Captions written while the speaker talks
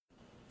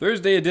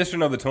Thursday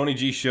edition of the Tony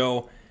G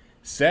Show,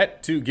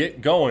 set to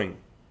get going.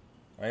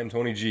 I am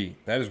Tony G.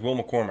 That is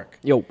Will McCormick.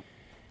 Yo.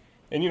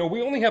 And,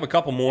 we only have a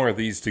couple more of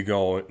these to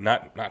go.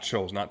 Not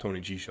shows, not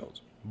Tony G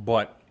shows.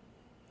 But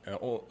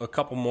a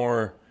couple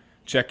more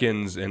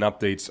check-ins and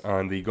updates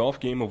on the golf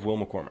game of Will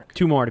McCormick.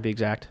 2 more to be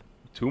exact.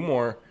 2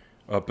 more,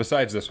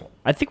 besides this one.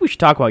 I think we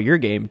should talk about your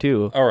game,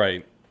 too. All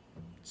right.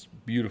 It's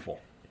beautiful.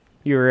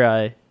 You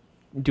were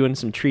doing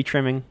some tree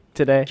trimming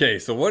today. Okay,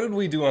 so what did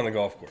we do on the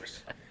golf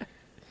course?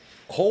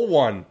 Hole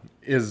 1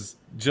 is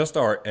just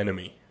our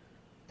enemy.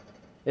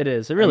 It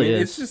is. It really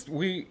is. It's just,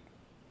 we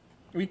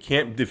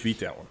can't defeat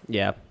that one.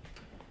 Yeah.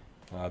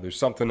 There's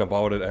something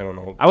about it. I don't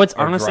know.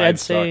 I'd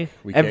say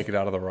we can't get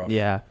out of the rough.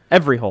 Yeah,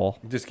 every hole.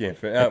 Just can't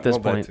fit. At this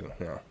point. That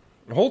too,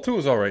 yeah. Hole 2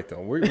 is all right,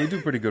 though. We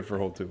do pretty good for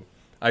hole 2.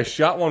 I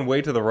shot one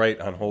way to the right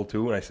on hole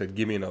 2, and I said,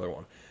 give me another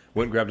one.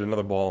 Went and grabbed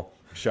another ball,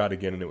 shot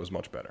again, and it was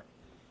much better.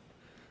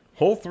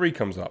 Hole 3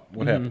 comes up.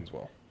 What happens,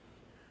 Will?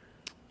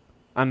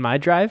 On my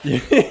drive?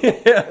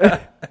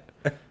 Yeah.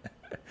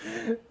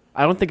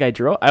 I don't think I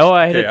drove.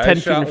 I hit it 10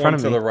 feet in front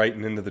of me. to the right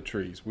and into the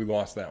trees. We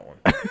lost that one.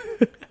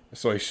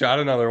 So I shot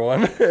another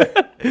one.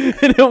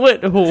 And it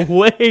went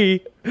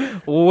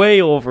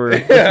way over the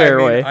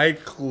fairway. I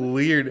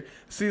cleared.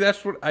 See,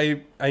 that's what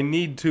I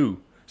need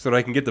to, so that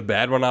I can get the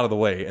bad one out of the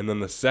way. And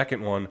then the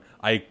second one,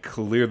 I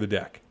clear the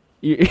deck.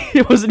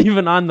 It wasn't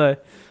even on the...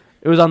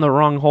 It was on the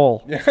wrong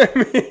hole. Yeah,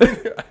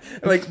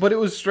 but it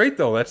was straight,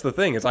 though. That's the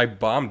thing, is I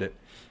bombed it.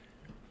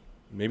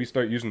 Maybe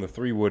start using the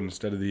 3-wood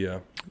instead of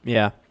the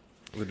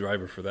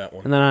driver for that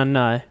one. And then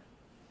on,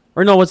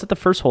 was it the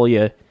first hole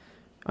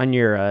on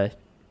your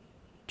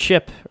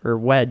chip or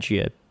wedge,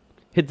 you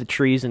hit the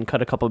trees and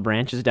cut a couple of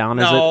branches down?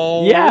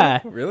 No.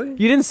 Yeah. Really?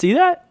 You didn't see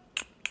that?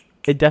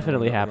 It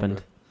definitely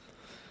happened.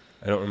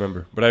 I don't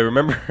remember. But I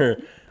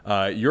remember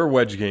your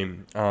wedge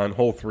game on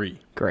hole 3.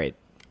 Great.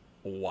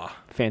 Wow.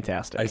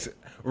 Fantastic.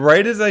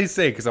 Right as I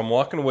say, because I'm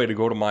walking away to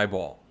go to my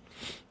ball.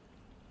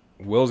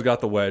 Will's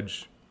got the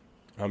wedge.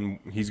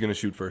 He's going to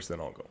shoot first, then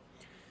I'll go.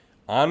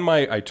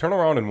 I turn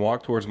around and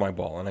walk towards my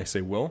ball, and I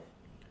say, Will,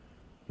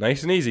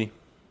 nice and easy.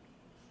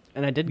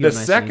 And I did go The nice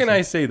and second easy.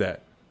 I say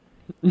that,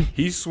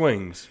 he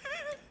swings,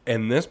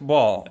 and this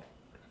ball,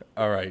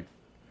 all right,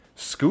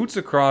 scoots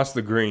across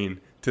the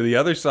green to the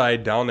other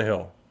side down the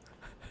hill,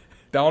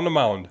 down the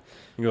mound.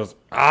 He goes,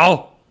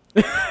 ow!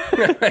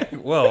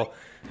 Well,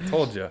 I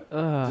told you.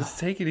 Just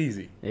take it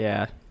easy.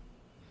 Yeah.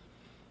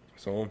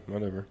 So,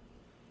 whatever.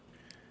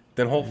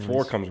 Then hole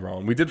 4 comes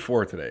around. We did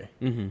 4 today.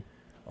 Mm-hmm.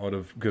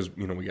 Because,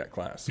 we got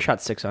class. We shot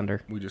 6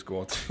 under. We just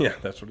go out. Yeah,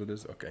 that's what it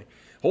is. Okay.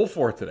 Hole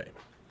 4 today.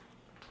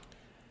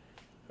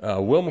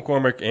 Will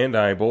McCormick and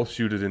I both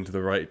shoot it into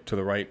the right,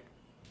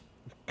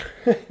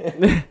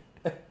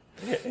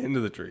 into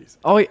the trees.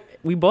 Oh,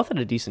 we both had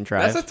a decent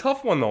drive. That's a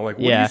tough one, though. What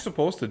are you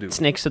supposed to do?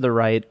 Snakes to the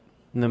right,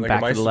 and then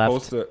back to the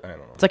left. I don't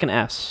know. It's like an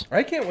S.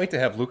 I can't wait to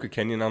have Luca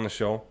Kenyon on the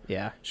show.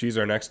 Yeah. She's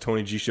our next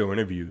Tony G Show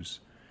interviews.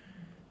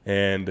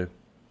 And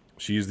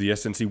she's the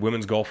SNC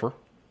women's golfer.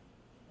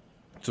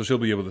 So she'll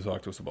be able to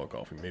talk to us about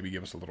golfing, maybe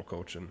give us a little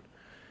coach and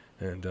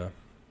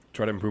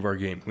try to improve our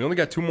game. We only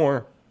got 2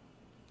 more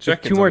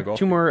check-ins on the golf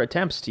two more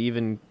attempts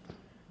to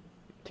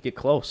get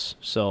close.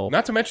 So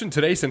not to mention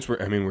today, since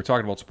we're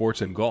talking about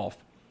sports and golf.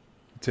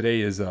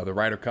 Today is the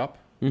Ryder Cup,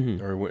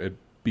 or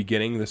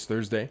beginning this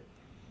Thursday.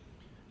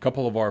 A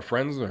couple of our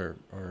friends, our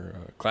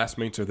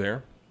classmates, are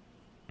there.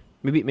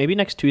 Maybe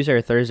next Tuesday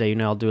or Thursday,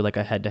 I'll do like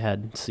a head-to-head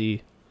and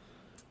see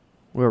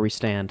where we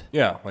stand.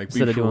 Yeah, be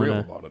for real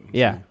about it.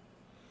 Yeah.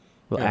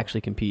 We'll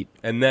actually compete.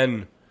 And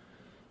then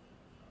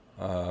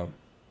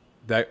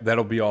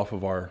that'll be off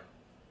of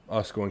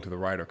us going to the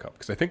Ryder Cup,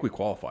 because I think we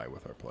qualify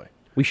with our play.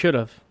 We should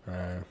have.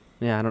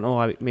 Yeah, I don't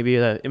know. Maybe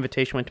the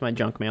invitation went to my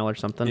junk mail or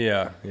something.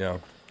 Yeah.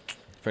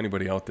 If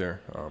anybody out there,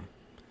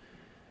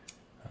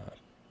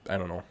 I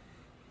don't know.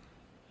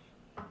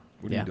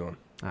 What are you doing?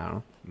 I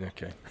don't know.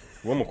 Okay.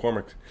 Will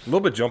McCormick, a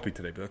little bit jumpy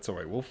today, but that's all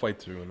right. We'll fight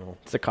through and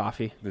it's the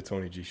coffee. The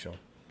Tony G Show.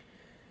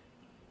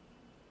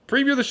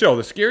 Preview of the show.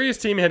 The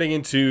scariest team heading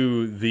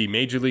into the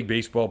Major League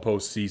Baseball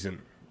postseason.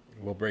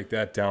 We'll break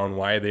that down,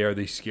 why they are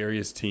the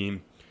scariest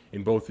team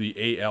in both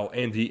the AL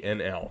and the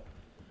NL.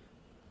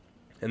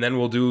 And then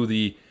we'll do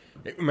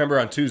remember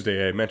on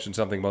Tuesday I mentioned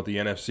something about the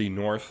NFC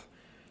North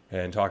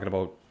and talking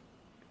about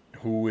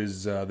who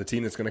is the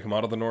team that's going to come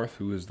out of the North,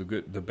 who is the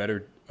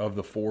better of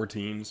the 4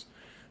 teams.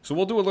 So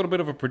we'll do a little bit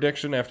of a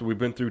prediction after we've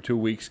been through 2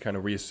 weeks, kind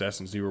of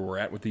reassess and see where we're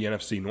at with the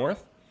NFC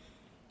North.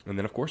 And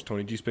then, of course,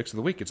 Tony G's Picks of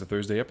the Week. It's a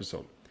Thursday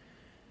episode.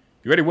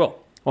 You ready, Will?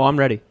 Oh, I'm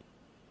ready.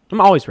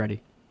 I'm always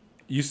ready.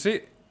 You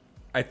see,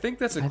 I think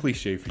that's a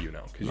cliche for you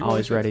now. I'm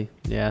always ready.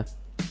 Yeah.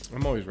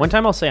 I'm always ready. One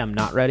time I'll say I'm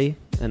not ready,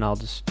 and I'll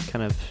just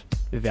kind of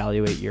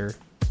evaluate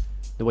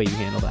the way you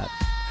handle that.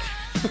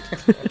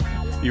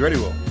 You ready,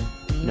 Will?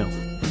 No.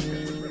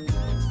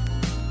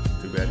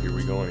 Too bad. Here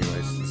we go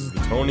anyways. This is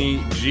the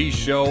Tony G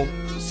Show,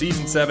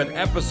 Season 7,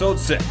 Episode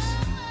 6.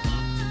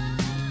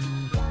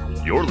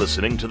 You're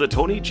listening to The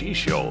Tony G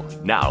Show,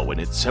 now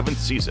in its 7th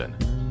season.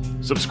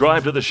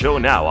 Subscribe to the show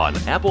now on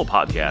Apple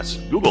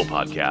Podcasts, Google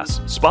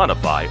Podcasts,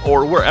 Spotify,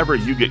 or wherever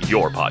you get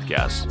your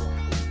podcasts.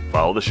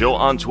 Follow the show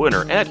on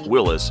Twitter at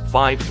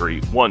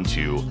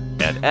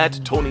Willis5312 and at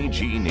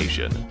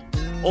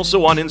TonyGNation.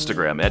 Also on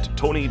Instagram at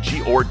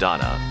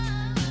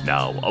TonyGOrdana.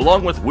 Now,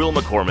 along with Will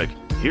McCormick,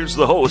 here's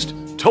the host,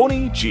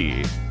 Tony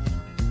G.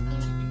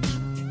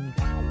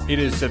 It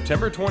is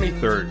September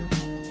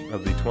 23rd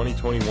of the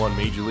 2021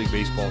 Major League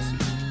Baseball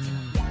season.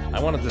 I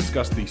want to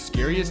discuss the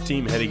scariest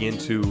team heading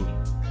into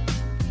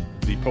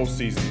the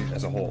postseason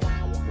as a whole.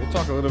 We'll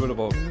talk a little bit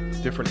about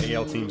different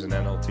AL teams and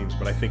NL teams,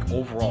 but I think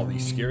overall the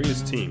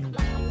scariest team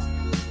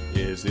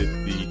is it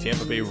the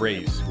Tampa Bay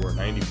Rays, who are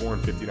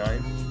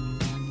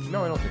 94-59?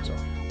 No, I don't think so.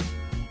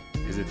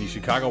 Is it the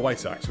Chicago White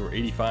Sox, who are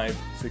 85-66? No, I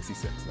don't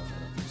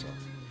think so.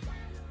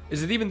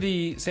 Is it even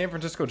the San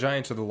Francisco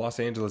Giants or the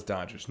Los Angeles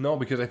Dodgers? No,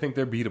 because I think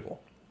they're beatable.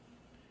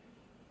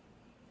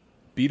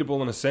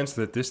 Beatable in a sense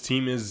that this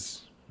team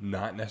is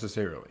not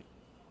necessarily.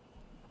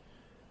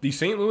 The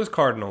St. Louis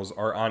Cardinals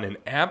are on an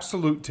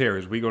absolute tear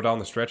as we go down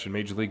the stretch in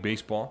Major League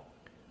Baseball.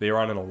 They are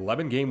on an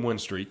 11-game win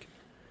streak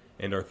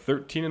and are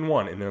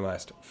 13-1 in their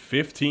last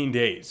 15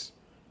 days.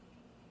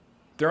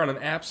 They're on an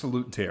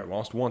absolute tear.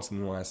 Lost once in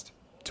the last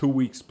 2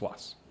 weeks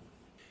plus.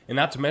 And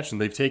not to mention,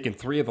 they've taken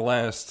 3 of the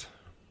last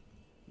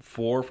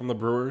 4 from the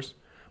Brewers.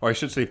 Or I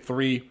should say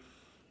 3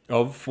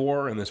 of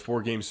 4 in this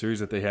 4-game series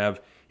that they have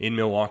in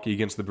Milwaukee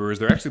against the Brewers.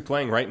 They're actually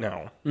playing right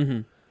now.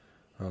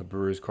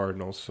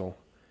 Brewers-Cardinals, so...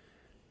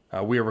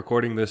 we are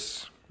recording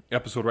this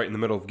episode right in the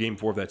middle of Game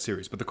 4 of that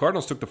series. But the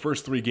Cardinals took the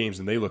first 3 games,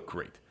 and they look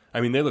great.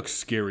 I mean, they look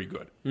scary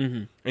good.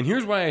 And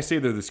here's why I say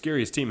they're the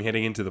scariest team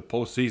heading into the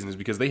postseason is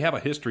because they have a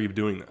history of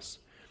doing this.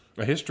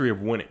 A history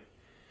of winning.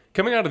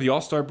 Coming out of the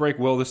All-Star break,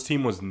 well, this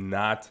team was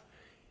not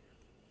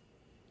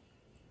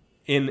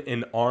in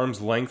an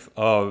arm's length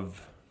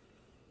of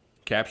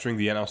capturing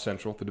the NL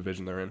Central, the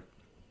division they're in.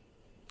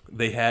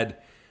 They had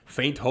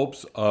faint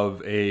hopes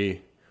of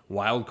a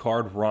wild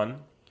card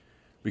run,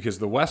 because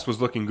the West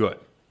was looking good.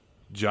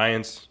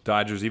 Giants,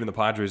 Dodgers, even the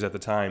Padres at the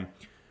time.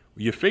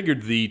 You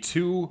figured the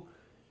 2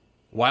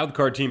 wild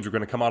card teams were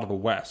going to come out of the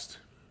West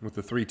with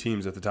the 3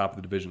 teams at the top of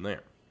the division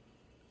there.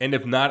 And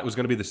if not, it was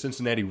going to be the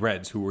Cincinnati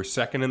Reds, who were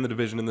second in the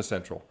division in the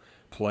Central,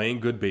 playing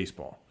good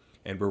baseball,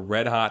 and were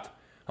red hot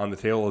on the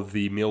tail of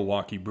the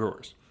Milwaukee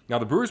Brewers. Now,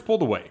 the Brewers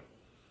pulled away,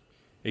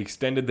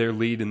 extended their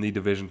lead in the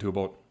division to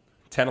about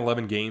 10,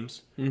 11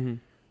 games.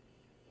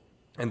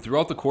 And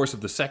throughout the course of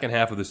the second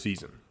half of the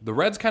season, the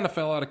Reds kind of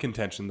fell out of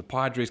contention. The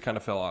Padres kind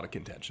of fell out of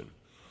contention.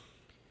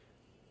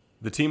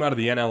 The team out of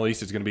the NL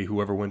East is going to be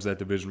whoever wins that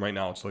division. Right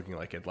now, it's looking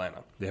like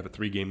Atlanta. They have a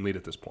 3-game lead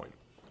at this point.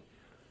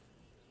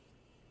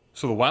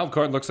 So the wild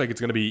card looks like it's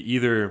going to be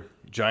either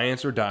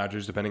Giants or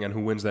Dodgers, depending on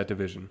who wins that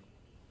division,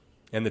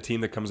 and the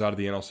team that comes out of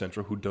the NL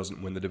Central who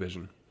doesn't win the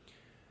division.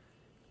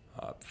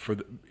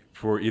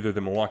 For either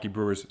the Milwaukee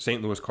Brewers,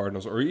 St. Louis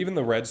Cardinals, or even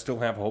the Reds still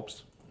have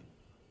hopes.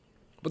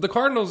 But the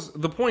Cardinals,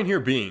 the point here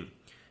being,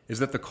 is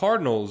that the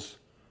Cardinals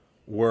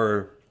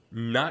were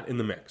not in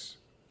the mix.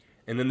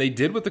 And then they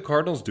did what the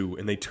Cardinals do,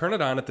 and they turn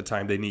it on at the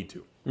time they need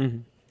to.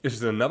 This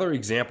is another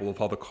example of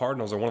how the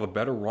Cardinals are one of the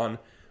better run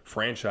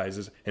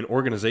franchises and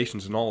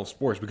organizations in all of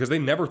sports, because they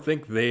never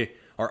think they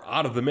are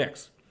out of the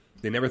mix.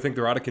 They never think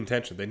they're out of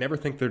contention. They never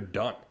think they're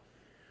done.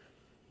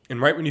 And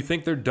right when you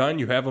think they're done,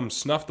 you have them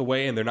snuffed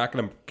away, and they're not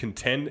going to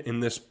contend in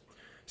this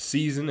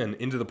season and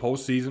into the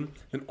postseason,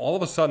 then all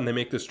of a sudden they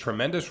make this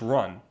tremendous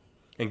run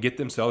and get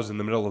themselves in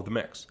the middle of the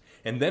mix.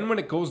 And then when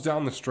it goes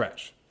down the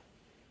stretch,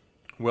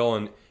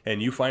 well,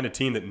 and you find a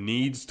team that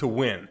needs to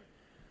win,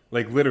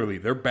 like literally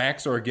their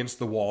backs are against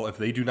the wall. If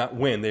they do not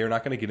win, they are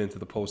not going to get into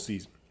the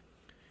postseason.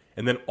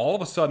 And then all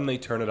of a sudden they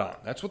turn it on.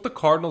 That's what the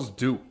Cardinals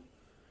do.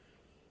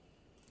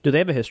 Do they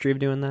have a history of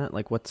doing that?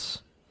 Like,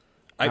 what's...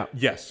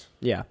 Yes.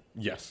 Yeah.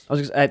 Yes.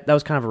 That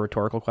was kind of a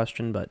rhetorical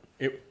question, but...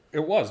 It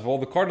was. Well,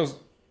 the Cardinals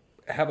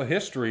have a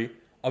history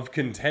of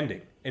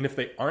contending. And if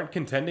they aren't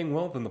contending,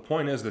 well, then the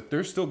point is that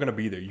they're still going to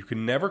be there. You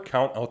can never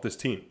count out this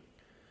team.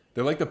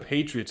 They're like the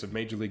Patriots of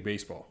Major League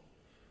Baseball.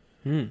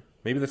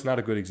 Maybe that's not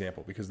a good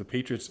example, because the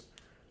Patriots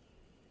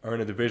are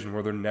in a division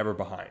where they're never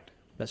behind.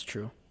 That's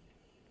true.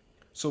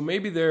 So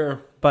maybe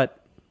they're...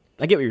 But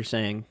I get what you're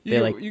saying.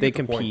 They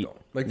compete. Point, though.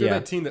 Like, they're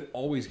that team that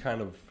always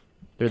kind of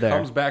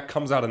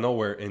comes out of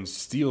nowhere and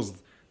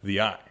steals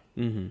the eye.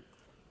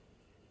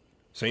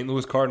 St.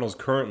 Louis Cardinals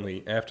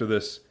currently, after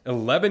this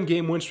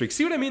 11-game win streak.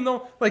 See what I mean,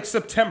 though? Like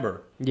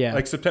September. Yeah.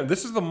 Like September.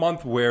 This is the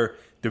month where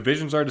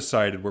divisions are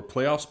decided, where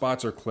playoff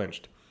spots are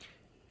clinched.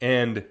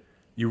 And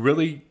you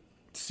really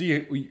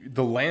see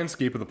the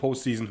landscape of the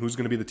postseason, who's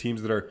going to be the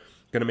teams that are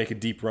going to make a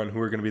deep run, who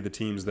are going to be the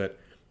teams that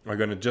are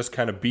going to just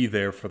kind of be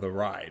there for the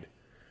ride,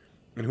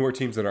 and who are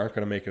teams that aren't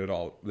going to make it at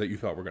all, that you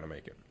thought were going to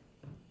make it.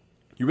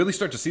 You really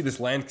start to see this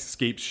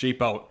landscape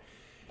shape out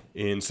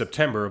in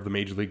September of the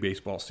Major League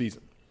Baseball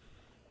season.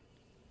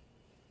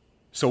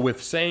 So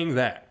with saying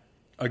that,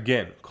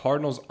 again,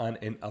 Cardinals on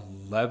an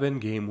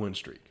 11-game win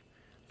streak,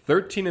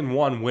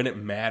 13-1 when it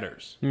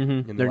matters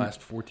in the They're-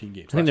 last 14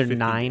 games. I think last they're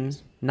 15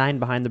 days. nine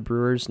behind the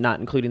Brewers, not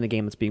including the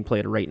game that's being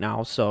played right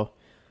now. So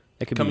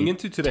it could Coming be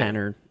into today, 10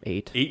 or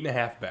 8.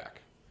 8.5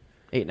 back.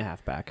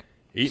 8.5 back.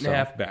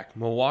 8.5 back.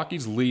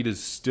 Milwaukee's lead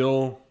is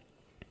still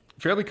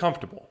fairly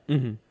comfortable.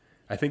 Mm-hmm.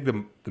 I think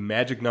the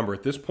magic number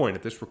at this point,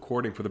 at this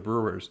recording for the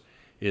Brewers,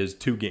 is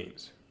 2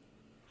 games.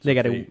 They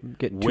got to They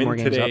get 2 win more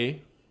games today, up.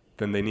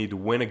 then they need to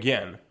win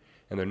again,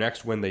 and their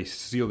next win they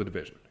seal the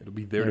division. It'll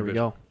be their There we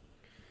division. go.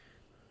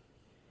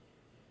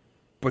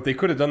 But they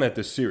could have done that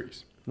this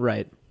series.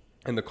 Right.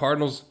 And the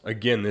Cardinals,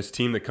 again, this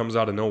team that comes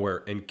out of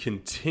nowhere and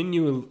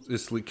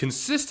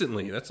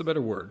consistently, that's a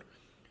better word.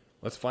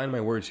 Let's find my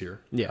words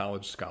here. Yeah.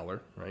 College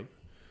scholar, right?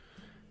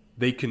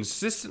 They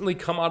consistently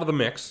come out of the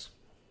mix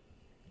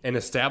and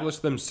establish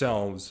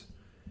themselves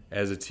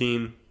as a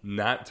team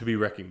not to be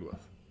reckoned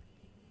with.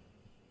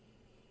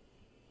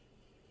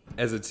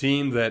 As a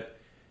team that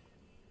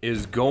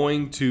is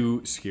going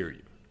to scare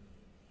you.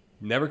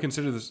 Never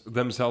consider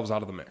themselves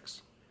out of the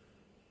mix.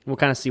 We'll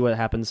kind of see what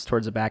happens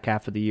towards the back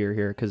half of the year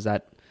here because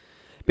that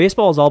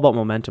baseball is all about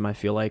momentum, I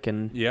feel like.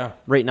 And Yeah.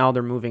 right now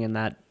they're moving in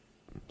that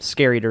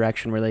scary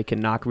direction where they can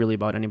knock really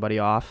about anybody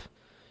off.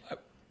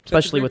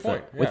 Especially with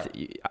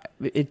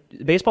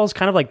baseball is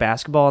kind of like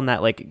basketball in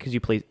that, like, because you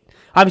play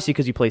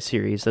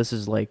series. This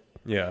is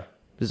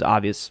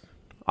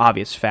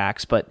obvious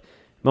facts, but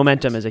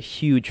momentum is a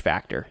huge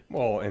factor.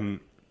 Well, and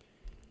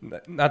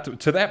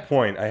to that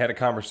point, I had a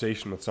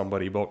conversation with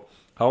somebody about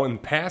how in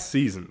past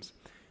seasons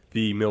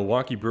the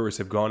Milwaukee Brewers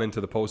have gone into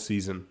the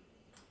postseason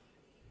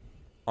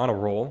on a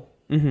roll,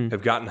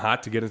 have gotten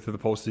hot to get into the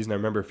postseason. I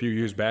remember a few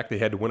years back they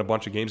had to win a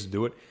bunch of games to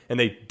do it, and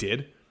they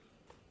did.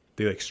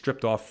 They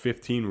stripped off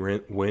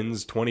 15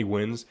 wins, 20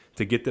 wins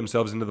to get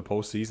themselves into the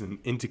postseason,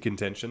 into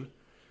contention.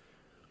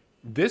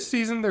 This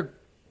season they're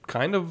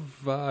kind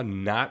of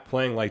not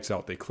playing lights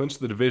out. They clinched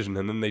the division,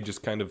 and then they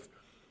just kind of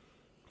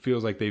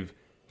feels like they've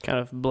Kind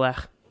of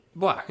blech.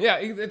 blah. Yeah,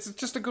 it's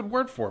just a good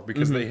word for it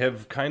because they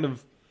have kind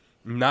of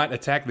not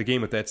attacked the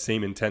game with that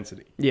same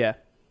intensity. Yeah.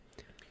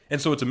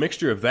 And so it's a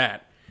mixture of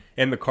that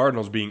and the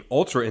Cardinals being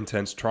ultra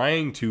intense,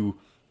 trying to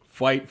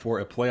fight for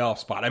a playoff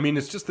spot. I mean,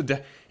 it's just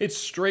it's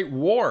straight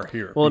war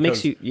here. Well, it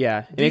makes because you,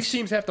 yeah. These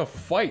teams have to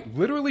fight,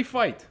 literally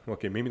fight.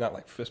 Okay, maybe not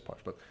like fist punch,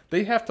 but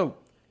they have to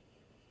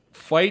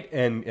fight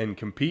and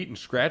compete and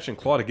scratch and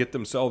claw to get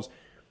themselves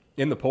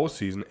in the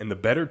postseason, and the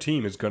better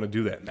team is going to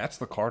do that, and that's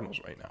the Cardinals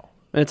right now.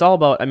 And it's all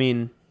about, I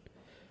mean,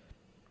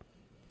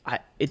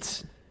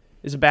 it's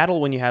a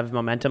battle when you have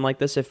momentum like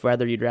this, if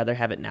whether you'd rather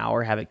have it now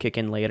or have it kick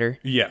in later.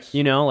 Yes.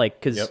 You know, like,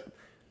 because Yep.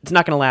 it's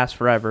not going to last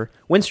forever.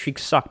 Win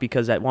streaks suck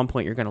because at one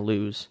point you're going to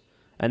lose,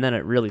 and then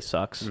it really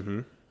sucks.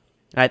 Mm-hmm.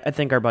 I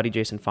think our buddy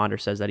Jason Fonder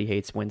says that he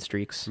hates win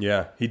streaks.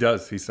 Yeah, he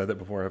does. He said that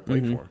before I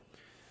played for him.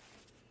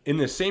 In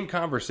the same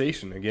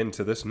conversation, again,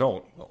 to this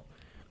note,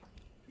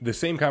 the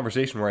same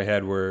conversation where I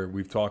had where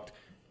we've talked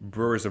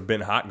Brewers have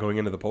been hot going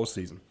into the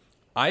postseason,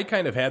 I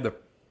kind of had the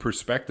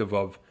perspective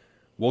of,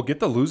 well, get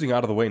the losing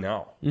out of the way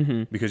now.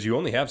 Because you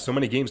only have so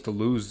many games to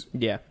lose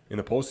Yeah. in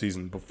the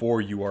postseason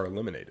before you are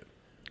eliminated.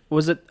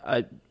 Was it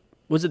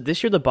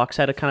this year the Bucks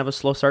had a kind of a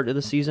slow start to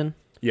the season?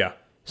 Yeah.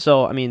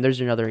 So, I mean,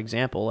 there's another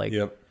example. Like,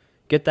 Yep.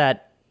 get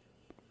that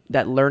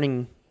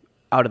learning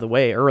out of the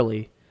way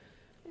early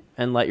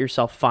and let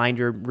yourself find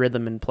your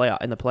rhythm in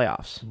the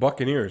playoffs.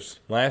 Buccaneers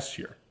last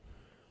year,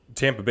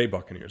 Tampa Bay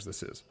Buccaneers,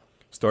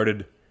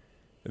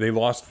 they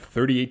lost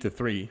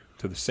 38-3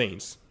 to the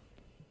Saints.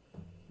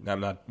 Now,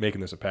 I'm not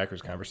making this a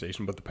Packers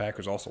conversation, but the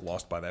Packers also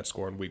lost by that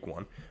score in week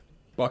 1.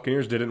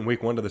 Buccaneers did it in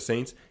week 1 to the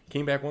Saints,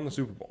 came back, won the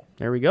Super Bowl.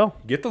 There we go.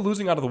 Get the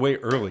losing out of the way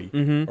early,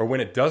 or when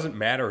it doesn't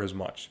matter as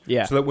much.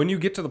 Yeah. So that when you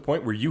get to the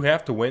point where you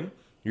have to win,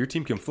 your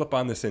team can flip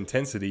on this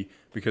intensity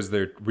because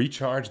they're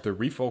recharged, they're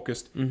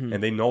refocused,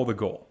 and they know the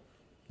goal.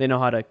 They know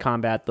how to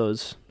combat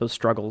those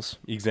struggles.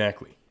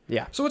 Exactly.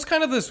 Yeah. So it's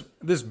kind of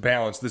this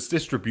balance, this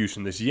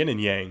distribution, this yin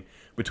and yang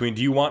between,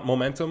 do you want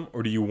momentum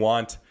or do you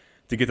want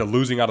to get the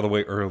losing out of the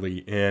way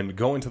early and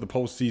go into the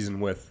postseason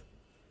with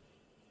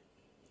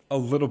a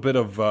little bit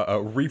of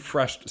a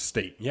refreshed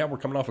state? Yeah, we're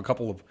coming off a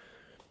couple of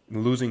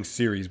losing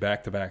series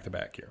back to back to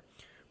back here.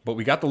 But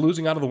we got the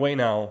losing out of the way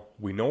now.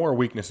 We know our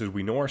weaknesses.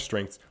 We know our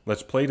strengths.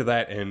 Let's play to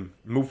that and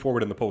move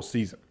forward in the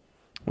postseason.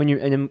 When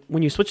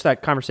you switch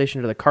that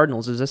conversation to the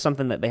Cardinals, is this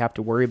something that they have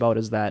to worry about?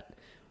 Is that,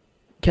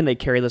 can they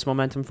carry this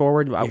momentum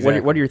forward?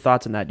 Exactly. What are your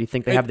thoughts on that? Do you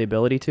think they have the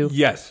ability to?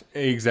 Yes,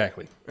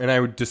 exactly. And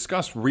I would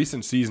discuss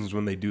recent seasons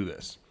when they do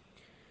this.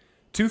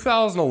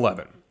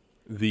 2011,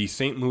 the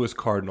St. Louis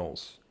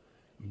Cardinals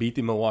beat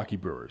the Milwaukee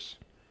Brewers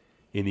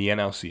in the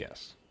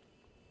NLCS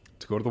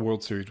to go to the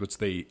World Series, which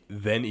they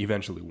then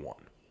eventually won.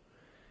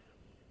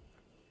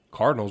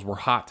 Cardinals were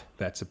hot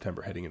that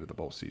September heading into the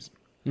postseason.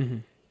 Mm-hmm.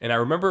 And I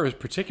remember his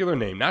particular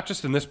name, not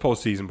just in this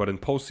postseason, but in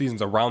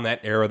postseasons around that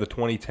era, the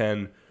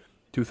 2010,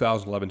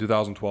 2011,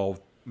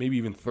 2012, maybe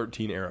even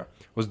 13 era,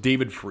 was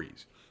David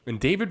Freese. And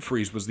David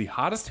Freese was the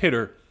hottest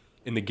hitter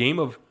in the game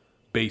of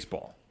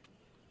baseball.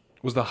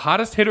 Was the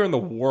hottest hitter in the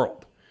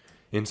world.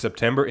 in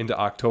September into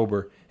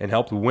October and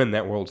helped win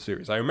that World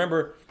Series. I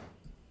remember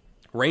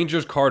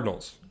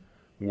Rangers-Cardinals,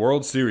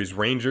 World Series.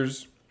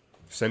 Rangers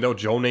send out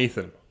Joe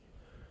Nathan,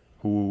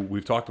 who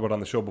we've talked about on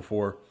the show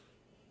before,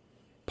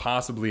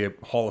 possibly a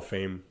Hall of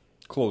Fame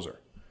closer,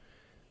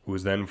 who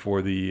was then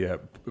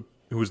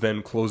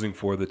closing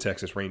for the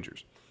Texas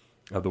Rangers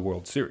of the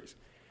World Series.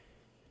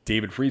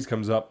 David Freese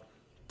comes up,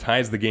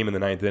 ties the game in the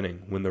 9th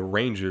inning when the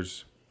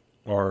Rangers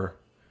are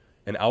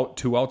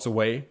two outs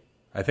away.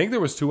 I think there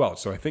was 2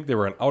 outs, so I think they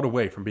were an out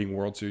away from being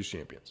World Series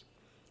champions.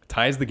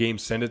 Ties the game,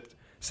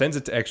 sends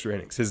it to extra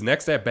innings. His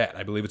next at bat,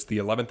 I believe it's the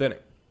 11th inning.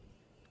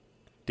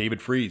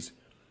 David Freese,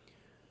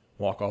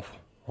 walk-off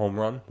home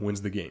run,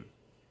 wins the game.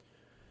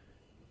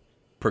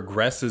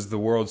 Progresses the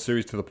World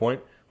Series to the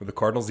point where the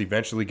Cardinals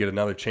eventually get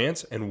another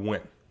chance and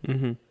win.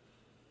 Mm-hmm.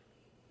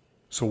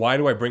 So why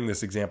do I bring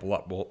this example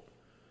up? Well,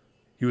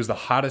 he was the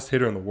hottest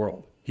hitter in the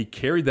world. He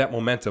carried that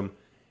momentum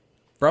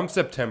from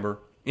September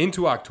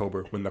into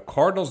October when the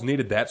Cardinals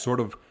needed that sort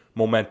of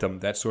momentum,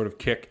 that sort of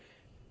kick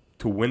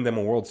to win them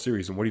a World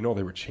Series. And what do you know?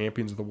 They were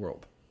champions of the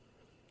world.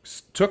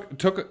 Took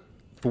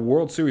the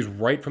World Series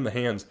right from the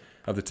hands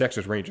of the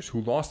Texas Rangers,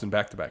 who lost in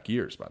back-to-back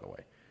years, by the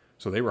way.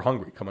 So they were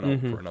hungry coming out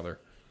for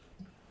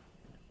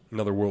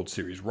another World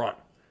Series run.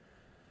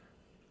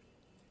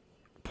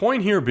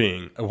 Point here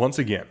being, once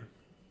again,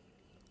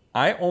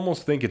 I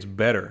almost think it's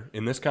better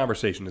in this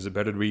conversation. Is it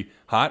better to be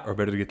hot or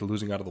better to get the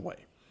losing out of the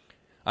way?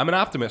 I'm an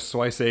optimist,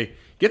 so I say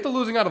get the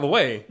losing out of the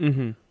way.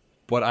 Mm-hmm.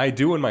 But I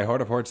do, in my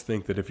heart of hearts,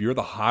 think that if you're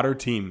the hotter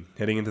team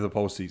heading into the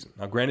postseason,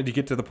 now granted, you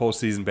get to the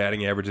postseason,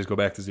 batting averages go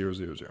back to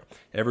 0.00.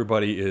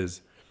 Everybody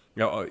is,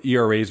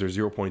 ERAs are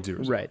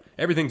 0.00. Right.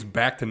 Everything's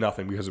back to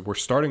nothing because we're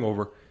starting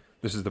over.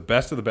 This is the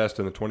best of the best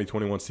in the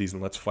 2021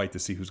 season. Let's fight to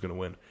see who's going to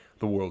win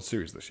the World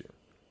Series this year.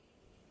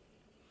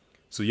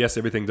 So yes,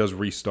 everything does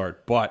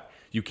restart, but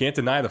you can't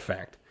deny the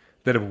fact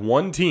that if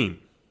one team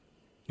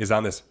is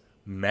on this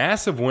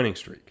massive winning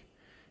streak,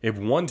 if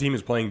one team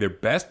is playing their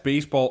best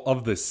baseball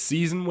of the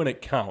season when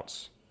it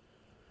counts,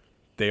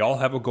 they all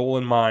have a goal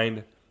in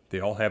mind, they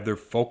all have their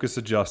focus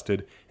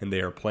adjusted, and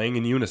they are playing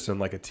in unison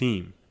like a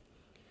team.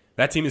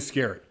 That team is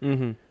scary.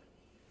 Mm-hmm.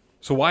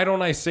 So why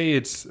don't I say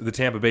it's the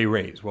Tampa Bay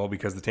Rays? Well,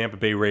 because the Tampa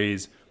Bay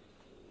Rays,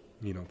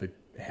 they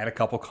had a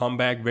couple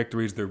comeback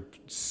victories. They're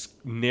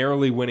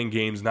narrowly winning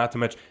games, not to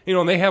mention,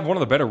 and they have one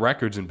of the better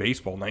records in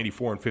baseball,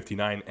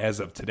 94-59 as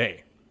of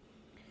today.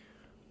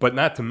 But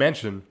not to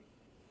mention,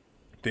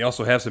 they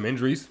also have some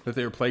injuries that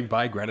they were plagued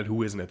by. Granted,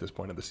 who isn't at this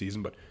point of the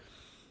season, but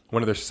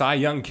one of their Cy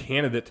Young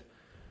candidate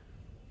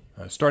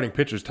starting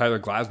pitchers, Tyler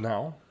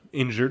Glasnow,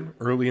 injured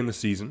early in the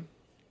season,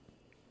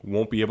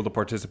 won't be able to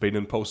participate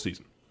in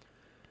postseason.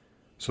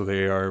 So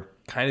they are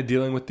kind of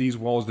dealing with these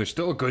woes. They're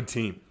still a good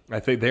team. I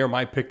think they are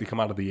my pick to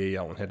come out of the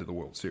AL and head to the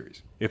World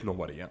Series, if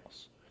nobody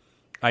else.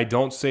 I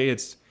don't say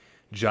it's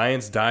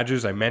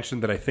Giants-Dodgers. I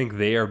mentioned that I think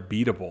they are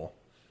beatable.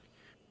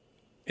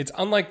 It's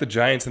unlike the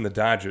Giants and the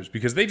Dodgers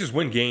because they just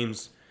win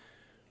games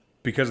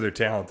because they're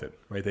talented,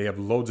 right? They have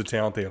loads of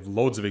talent. They have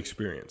loads of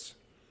experience.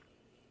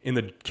 In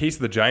the case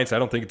of the Giants, I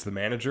don't think it's the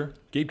manager.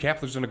 Gabe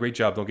Kapler's done a great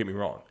job, don't get me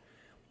wrong.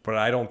 But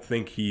I don't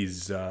think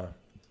he's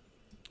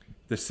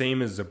the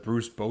same as a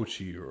Bruce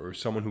Bochy or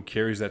someone who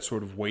carries that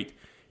sort of weight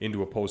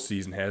into a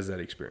postseason, has that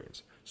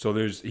experience. So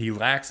he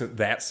lacks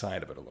that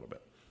side of it a little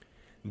bit.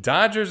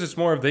 Dodgers, it's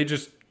more of they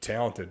just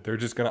talented. They're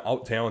just going to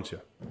out-talent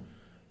you.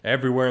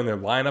 Everywhere in their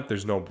lineup,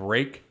 there's no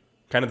break.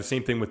 Kind of the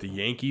same thing with the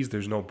Yankees.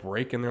 There's no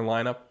break in their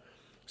lineup.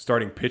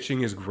 Starting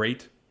pitching is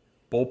great.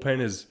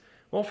 Bullpen is,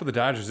 well, for the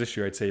Dodgers this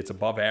year, I'd say it's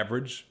above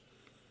average,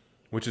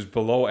 which is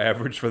below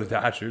average for the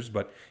Dodgers,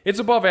 but it's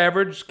above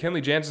average.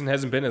 Kenley Jansen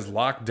hasn't been as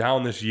locked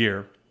down this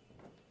year,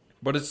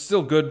 but it's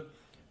still good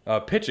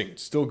pitching.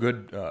 It's still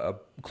good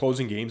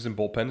closing games and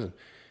bullpens.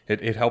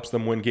 It helps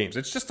them win games.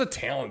 It's just a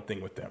talent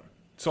thing with them.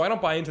 So I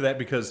don't buy into that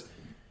because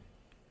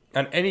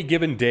on any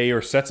given day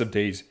or sets of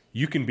days,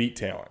 you can beat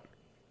talent.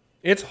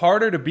 It's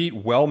harder to beat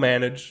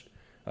well-managed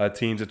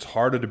teams. It's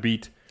harder to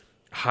beat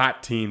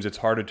hot teams. It's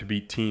harder to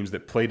beat teams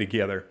that play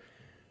together.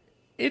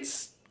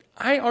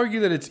 I argue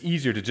that it's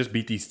easier to just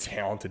beat these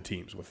talented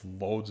teams with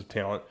loads of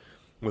talent,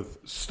 with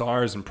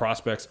stars and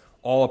prospects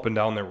all up and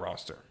down their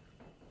roster.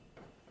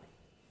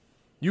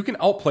 You can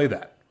outplay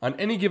that on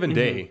any given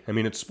day. I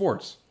mean, it's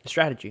sports.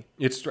 Strategy.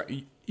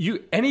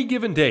 Any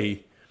given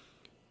day,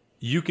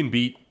 you can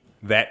beat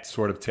that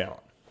sort of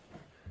talent.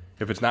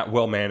 If it's not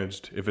well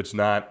managed, if it's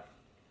not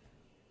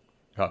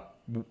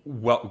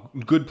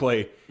good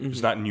play, if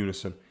it's not in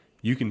unison,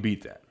 you can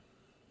beat that.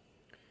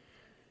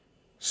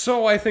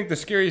 So I think the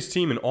scariest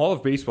team in all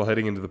of baseball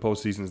heading into the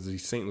postseason is the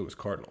St. Louis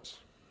Cardinals.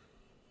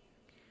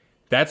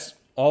 That's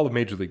all of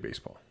Major League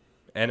Baseball,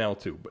 NL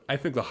too. But I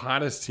think the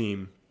hottest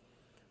team,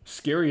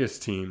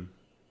 scariest team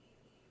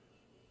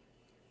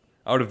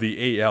out of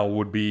the AL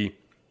would be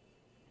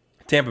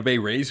Tampa Bay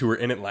Rays, who were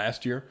in it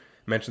last year.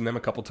 Mentioned them a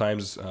couple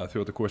times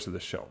throughout the course of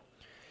this show.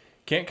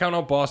 Can't count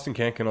out Boston,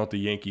 can't count out the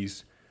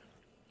Yankees.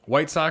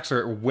 White Sox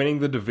are winning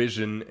the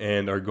division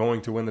and are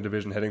going to win the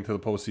division heading to the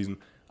postseason.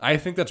 I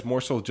think that's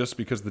more so just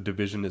because the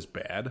division is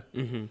bad.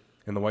 Mm-hmm.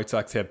 and the White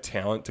Sox have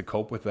talent to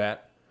cope with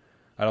that.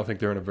 I don't think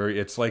they're in a very.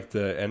 It's like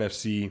the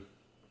NFC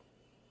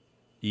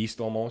East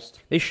almost.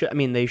 They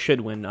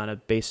should win on a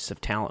basis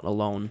of talent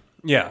alone.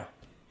 Yeah,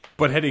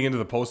 but heading into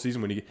the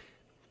postseason,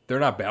 they're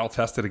not battle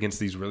tested against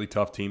these really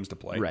tough teams to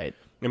play. Right.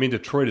 I mean,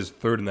 Detroit is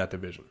third in that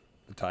division.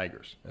 The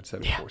Tigers at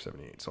 74,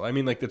 78. So I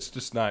mean, like that's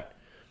just not.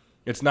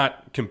 It's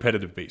not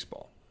competitive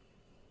baseball.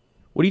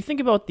 What do you think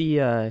about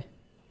the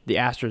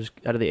Astros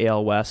out of the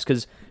AL West?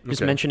 Because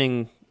just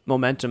mentioning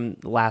momentum,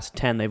 the last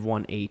 10 they've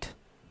won 8.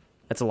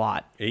 That's a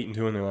lot.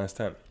 8-2 in their last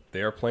 10.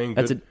 They are playing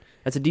good.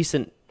 That's a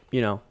decent,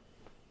 direction.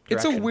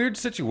 It's a weird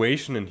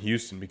situation in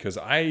Houston because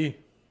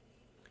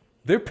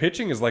their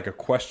pitching is like a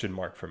question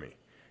mark for me.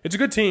 It's a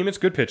good team. It's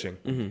good pitching.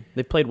 Mm-hmm.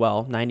 They've played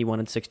well, 91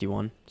 and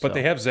 61. But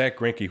they have Zach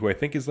Greinke, who I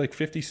think is like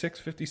 56,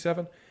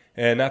 57.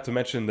 And not to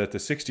mention that the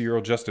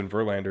 60-year-old Justin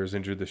Verlander is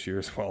injured this year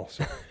as well.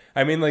 So,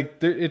 I mean, like,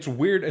 it's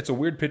weird. It's a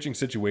weird pitching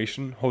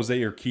situation. Jose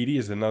Urquidy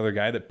is another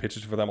guy that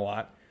pitches for them a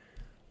lot.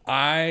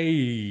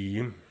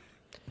 Not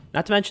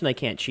to mention they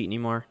can't cheat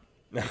anymore.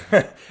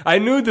 I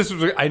knew you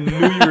were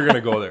going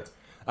to go there.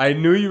 I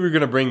knew you were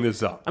going to bring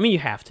this up. I mean, you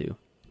have to.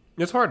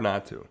 It's hard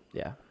not to.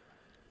 Yeah.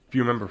 If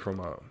you remember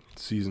from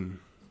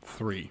season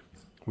 3,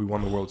 we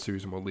won the World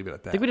Series, and we'll leave it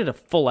at that. I think we did a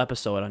full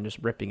episode on just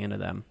ripping into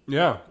them.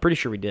 Yeah. Pretty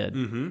sure we did.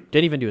 Mm-hmm.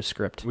 Didn't even do a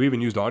script. We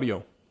even used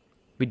audio.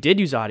 We did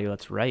use audio.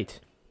 That's right.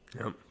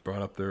 Yep.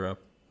 Brought up their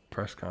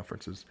press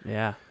conferences.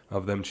 Yeah.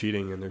 Of them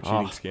cheating and their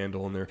cheating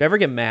scandal and their if I ever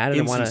get mad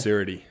and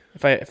insincerity.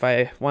 If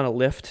I want to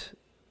lift,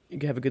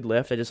 have a good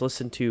lift, I just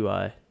listen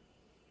to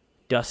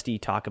Dusty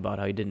talk about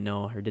how he didn't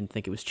know or didn't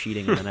think it was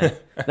cheating, and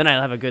then I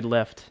have a good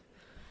lift.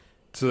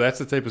 So that's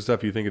the type of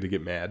stuff you think of to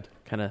get mad.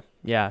 Kind of,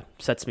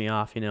 sets me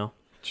off,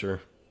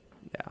 Sure.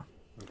 Yeah.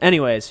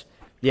 Anyways,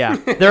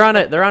 they're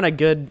on a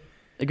good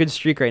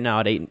streak right now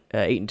at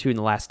 8-2 in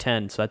the last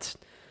 10. So is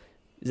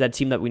that a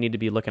team that we need to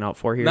be looking out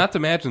for here? Not to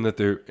mention that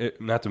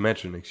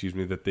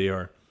they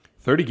are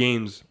 30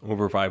 games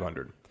over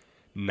 500,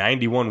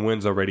 91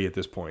 wins already at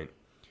this point.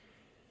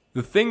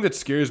 The thing that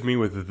scares me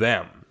with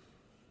them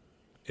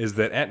is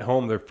that at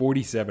home they're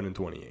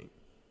 47-28.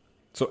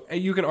 So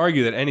you can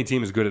argue that any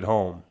team is good at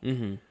home,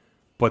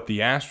 but the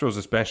Astros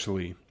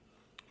especially,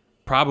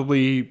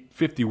 probably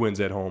 50 wins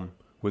at home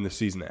when the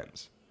season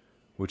ends,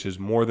 which is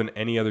more than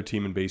any other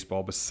team in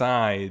baseball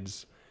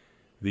besides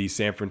the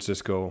San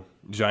Francisco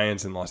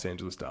Giants and Los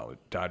Angeles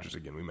Dodgers.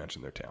 Again, we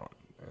mentioned their talent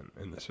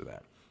and this or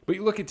that. But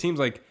you look at teams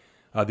like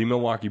the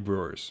Milwaukee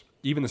Brewers,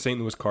 even the St.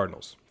 Louis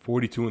Cardinals,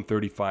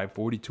 42-35,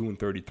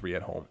 42-33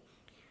 at home.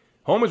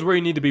 Home is where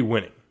you need to be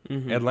winning.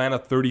 Atlanta,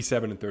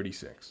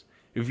 37-36.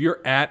 If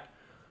you're at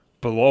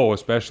below,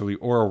 especially,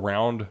 or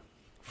around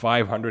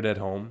 500 at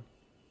home,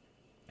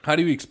 how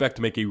do you expect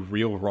to make a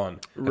real run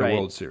at a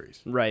World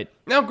Series? Right.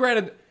 Now,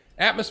 granted,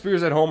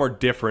 atmospheres at home are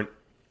different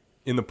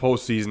in the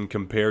postseason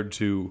compared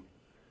to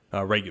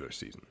regular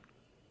season,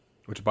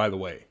 which, by the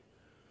way,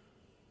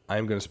 I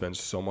am going to spend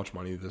so much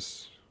money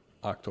this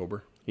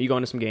October. Are you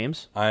going to some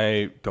games?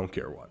 I don't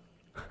care what.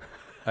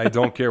 I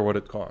don't care what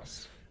it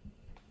costs.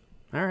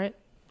 All right.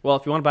 Well,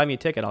 if you want to buy me a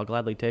ticket, I'll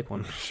gladly take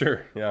one.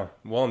 Sure, yeah.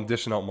 While I'm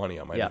dishing out money,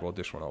 I might as well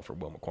dish one out for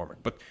Will McCormick.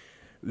 But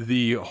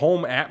the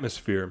home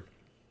atmosphere,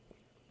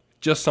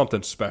 just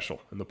something special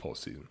in the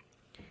postseason.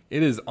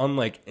 It is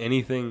unlike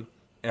anything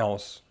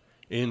else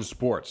in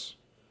sports.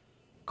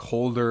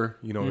 Colder,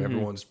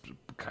 everyone's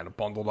kind of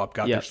bundled up,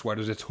 got their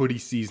sweaters. It's hoodie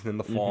season in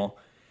the fall.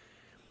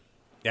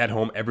 At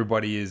home,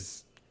 everybody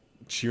is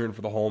cheering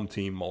for the home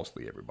team,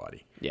 mostly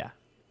everybody. Yeah.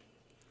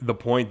 The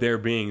point there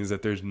being is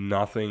that there's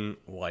nothing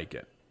like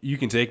it. You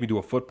can take me to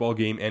a football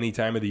game any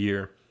time of the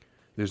year.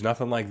 There's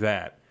nothing like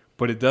that.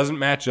 But it doesn't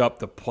match up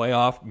to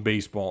playoff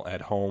baseball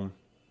at home.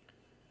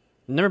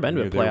 Never been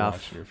to a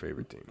playoff. Your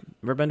favorite team.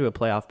 Never been to a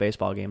playoff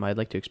baseball game. I'd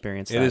like to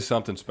experience that. It is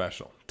something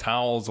special.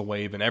 Towels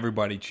a-waving,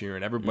 everybody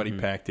cheering, everybody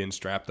packed in,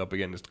 strapped up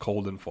again. It's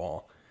cold and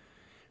fall.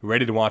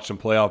 Ready to watch some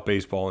playoff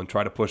baseball and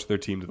try to push their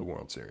team to the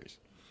World Series.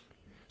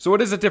 So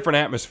it is a different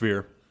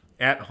atmosphere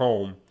at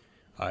home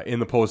in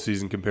the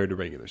postseason compared to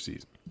regular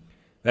season.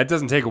 That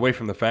doesn't take away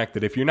from the fact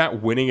that if you're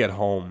not winning at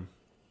home,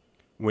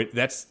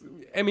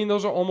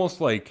 those are almost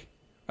like,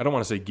 I don't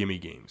want to say gimme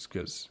games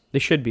because they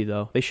should be,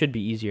 though. They should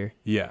be easier.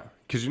 Yeah,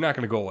 because you're not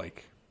going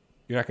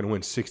to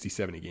win 60,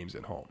 70 games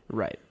at home.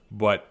 Right.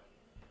 But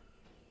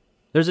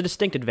there's a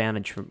distinct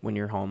advantage when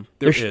you're home.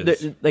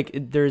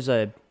 There's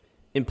a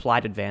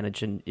implied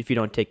advantage, and if you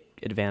don't take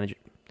advantage,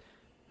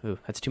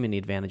 that's too many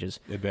advantages.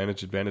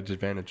 Advantage.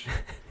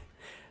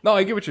 No,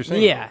 I get what you're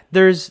saying. Yeah,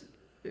 there's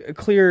a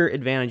clear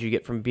advantage you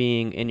get from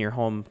being in your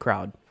home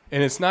crowd.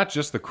 And it's not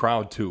just the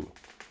crowd, too.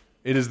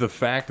 It is the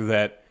fact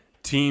that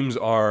teams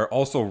are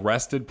also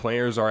rested.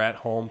 Players are at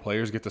home.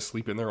 Players get to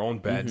sleep in their own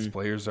beds.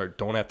 Players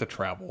don't have to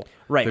travel.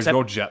 Right. There's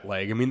no jet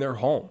lag. I mean, they're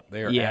home.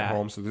 They are at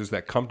home, so there's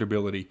that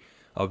comfortability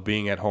of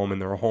being at home in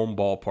their home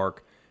ballpark,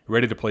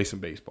 ready to play some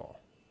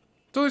baseball.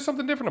 So there's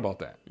something different about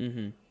that.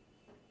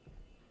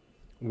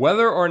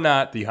 Whether or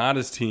not the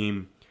hottest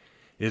team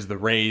is the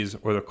Rays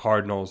or the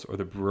Cardinals or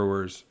the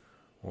Brewers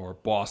or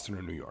Boston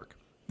or New York,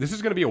 this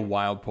is going to be a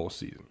wild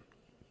postseason.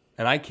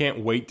 And I can't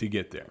wait to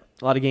get there.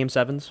 A lot of Game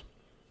 7s.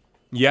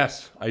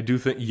 Yes, I do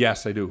think.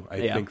 Yes, I do. I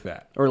think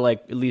that. Or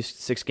like at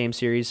least 6-game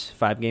series,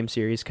 5-game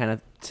series kind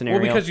of scenario.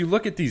 Well, because you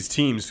look at these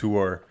teams who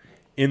are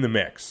in the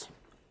mix,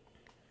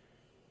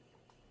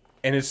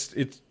 and it's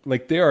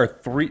like there are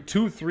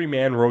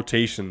 2-3-man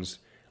rotations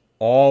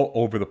all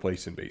over the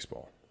place in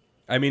baseball.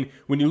 I mean,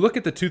 when you look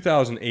at the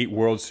 2008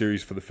 World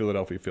Series for the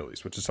Philadelphia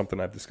Phillies, which is something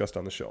I've discussed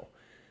on the show,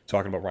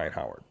 talking about Ryan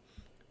Howard,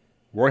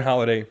 Roy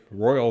Halladay,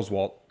 Roy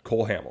Oswalt,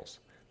 Cole Hamels.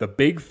 The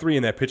big three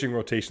in that pitching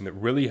rotation that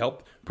really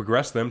helped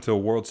progress them to a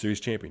World Series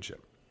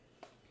championship.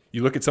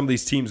 You look at some of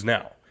these teams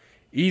now.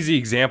 Easy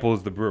example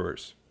is the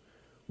Brewers.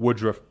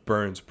 Woodruff,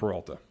 Burns,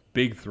 Peralta.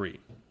 Big three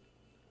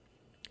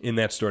in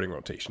that starting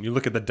rotation. You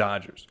look at the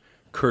Dodgers.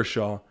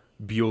 Kershaw,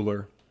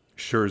 Buehler,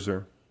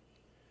 Scherzer.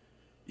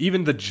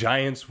 Even the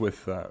Giants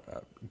with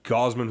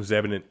Gausman, who's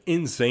having an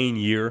insane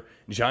year.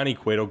 Johnny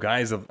Cueto,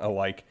 guys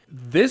alike.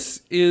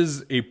 This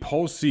is a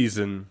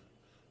postseason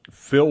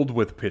filled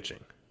with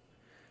pitching.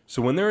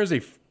 So when there is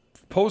a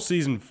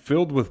postseason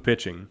filled with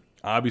pitching,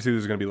 obviously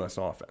there's going to be less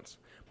offense.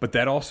 But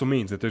that also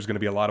means that there's going to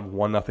be a lot of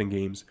 1-0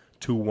 games,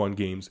 2-1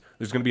 games.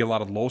 There's going to be a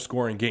lot of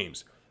low-scoring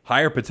games.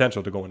 Higher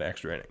potential to go into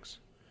extra innings.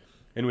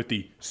 And with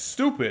the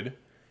stupid,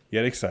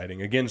 yet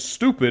exciting, again,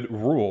 stupid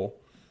rule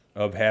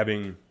of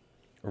having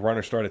a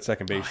runner start at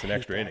second base in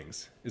extra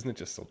innings. Isn't it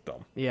just so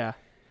dumb? Yeah.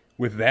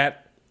 With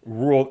that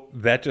rule,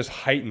 that just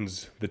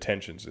heightens the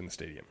tensions in the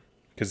stadium.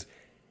 Because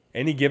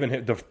any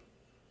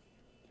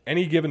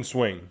given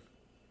swing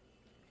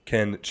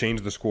can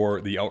change the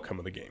score, the outcome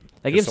of the game.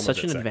 That gives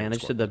such an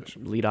advantage to the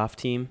leadoff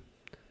team.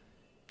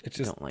 It's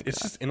just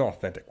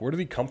inauthentic. Where did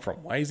he come from?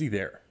 Why is he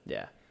there?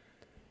 Yeah.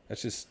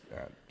 That's just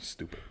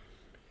stupid.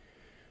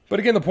 But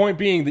again, the point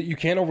being that you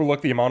can't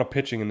overlook the amount of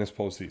pitching in this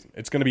postseason.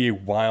 It's going to be a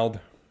wild,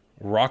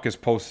 raucous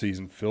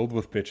postseason filled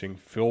with pitching,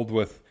 filled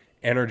with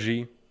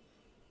energy,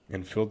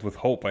 and filled with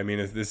hope. I mean,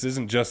 this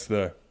isn't just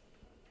the,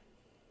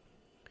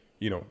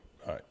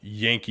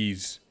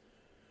 Yankees.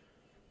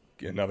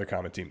 Another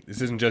common team. This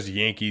isn't just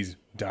Yankees,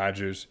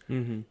 Dodgers.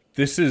 Mm-hmm.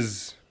 This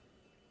is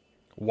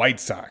White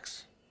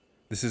Sox.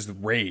 This is the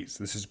Rays.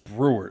 This is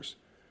Brewers.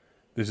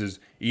 This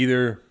is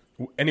either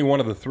any one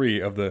of the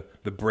three of the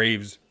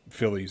Braves,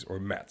 Phillies, or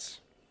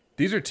Mets.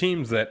 These are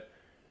teams that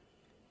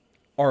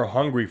are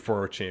hungry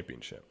for a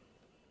championship.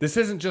 This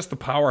isn't just the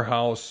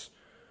powerhouse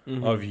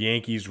of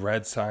Yankees,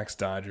 Red Sox,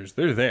 Dodgers.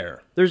 They're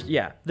there.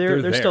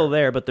 They're still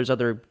there, but there's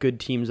other good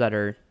teams that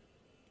are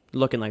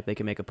looking like they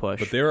can make a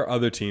push. But there are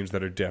other teams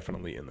that are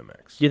definitely in the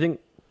mix. Do you think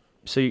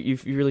so? You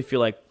really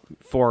feel like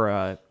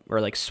or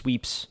like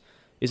sweeps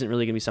isn't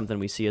really going to be something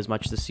we see as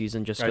much this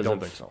season? Just I don't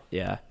think so.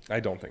 Yeah,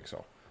 I don't think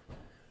so.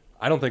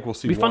 I don't think we'll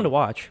see. It'll be fun to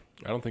watch.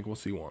 I don't think we'll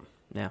see one.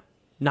 Yeah,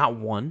 not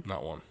one.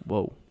 Not one.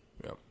 Whoa.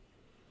 Yeah.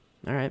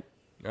 All right.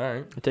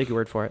 I take your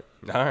word for it.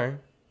 All right.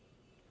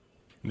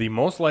 The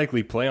most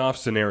likely playoff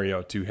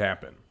scenario to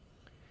happen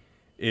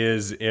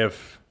is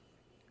if,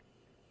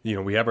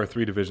 we have our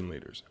 3 division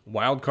leaders.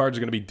 Wild cards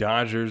are going to be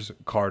Dodgers,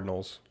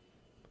 Cardinals.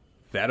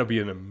 That'll be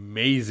an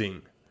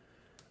amazing,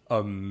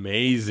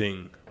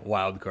 amazing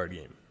wild card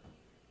game.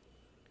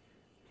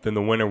 Then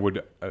the winner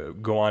would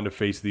go on to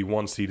face the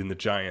 1 seed in the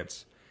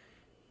Giants.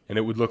 And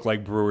it would look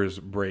like Brewers,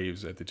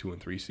 Braves at the 2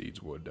 and 3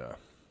 seeds would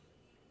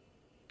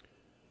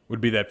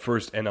be that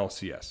first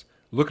NLCS.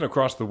 Looking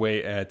across the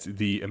way at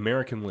the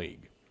American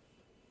League,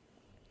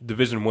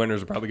 division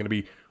winners are probably going to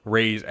be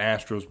Rays,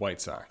 Astros,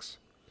 White Sox.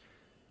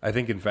 I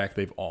think, in fact,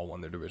 they've all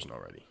won their division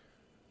already.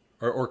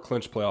 Or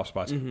clinched playoff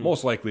spots. Mm-hmm.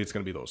 Most likely it's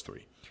going to be those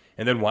 3.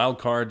 And then wild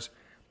cards,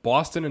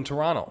 Boston and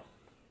Toronto.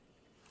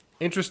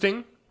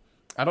 Interesting.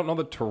 I don't know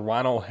that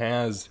Toronto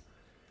has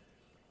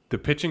the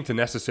pitching to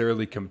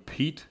necessarily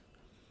compete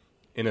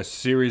in a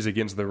series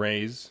against the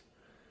Rays,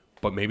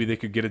 but maybe they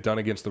could get it done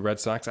against the Red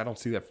Sox. I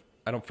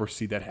don't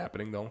foresee that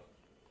happening, though.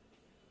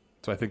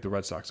 So I think the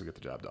Red Sox will get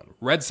the job done.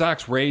 Red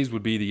Sox, Rays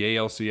would be the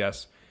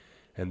ALCS,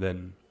 and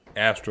then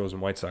Astros and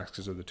White Sox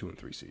because they're the 2 and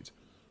 3 seeds.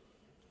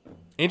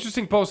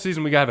 Interesting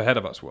postseason we got ahead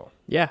of us, Will.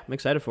 Yeah, I'm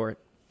excited for it.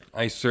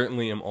 I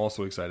certainly am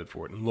also excited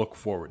for it and look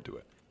forward to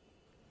it.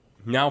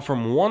 Now,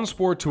 from one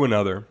sport to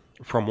another,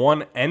 from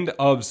one end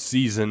of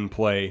season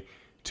play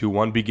to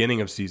one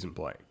beginning of season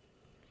play.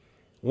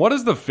 What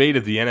is the fate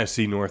of the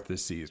NFC North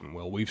this season?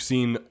 Well, we've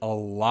seen a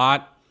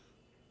lot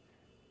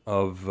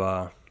of,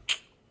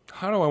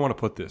 how do I want to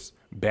put this?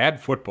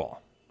 Bad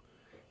football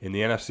in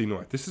the NFC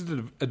North. This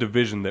is a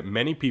division that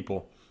many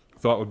people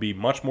thought would be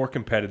much more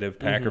competitive.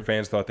 Packer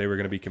fans thought they were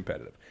going to be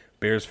competitive.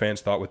 Bears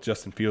fans thought with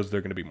Justin Fields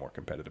they're going to be more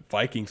competitive.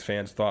 Vikings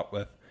fans thought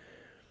with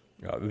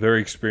their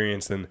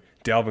experience and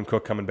Dalvin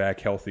Cook coming back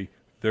healthy,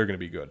 they're going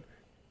to be good.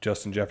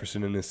 Justin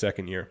Jefferson in his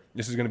second year.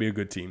 This is going to be a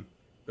good team.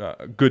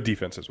 Good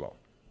defense as well.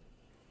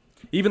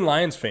 Even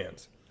Lions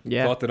fans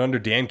thought that under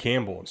Dan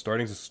Campbell and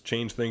starting to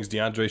change things,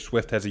 DeAndre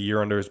Swift has a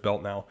year under his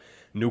belt now.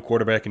 New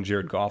quarterback in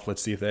Jared Goff.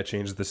 Let's see if that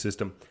changes the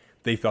system.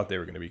 They thought they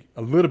were going to be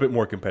a little bit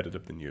more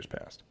competitive than years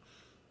past.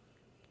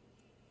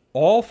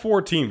 All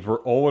 4 teams were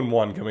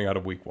 0-1 coming out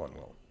of week 1,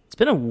 Will. It's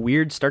been a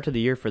weird start to the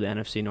year for the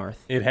NFC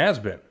North. It has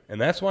been, and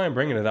that's why I'm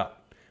bringing it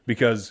up.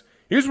 Because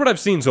here's what I've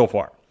seen so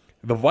far.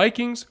 The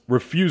Vikings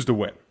refuse to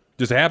win.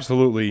 Just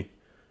absolutely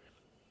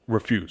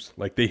refuse.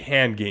 Like, they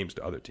hand games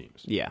to other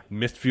teams. Yeah.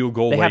 Missed field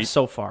goal They late. have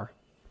so far.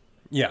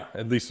 Yeah,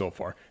 at least so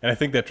far. And I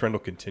think that trend will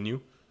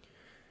continue.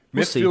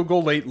 We'll Missed see. field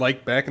goal late,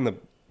 like back in the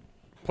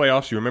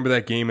playoffs. You remember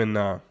that game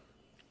in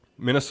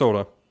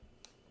Minnesota?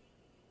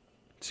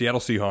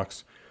 Seattle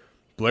Seahawks.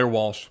 Blair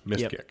Walsh,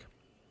 missed kick.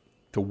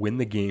 To win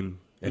the game,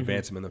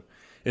 advance them in the...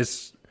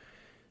 It's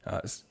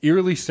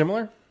eerily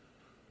similar.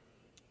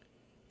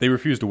 They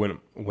refuse to win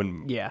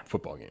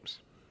football games.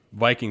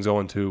 Vikings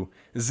 0-2.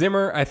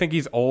 Zimmer, I think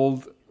he's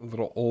old, a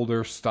little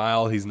older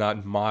style. He's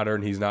not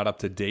modern. He's not up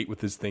to date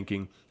with his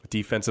thinking.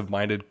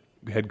 Defensive-minded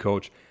head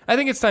coach. I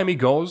think it's time he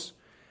goes.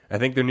 I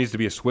think there needs to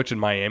be a switch in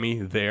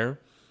Miami there.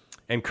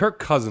 And Kirk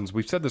Cousins,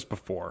 we've said this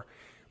before,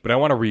 but I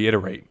want to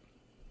reiterate.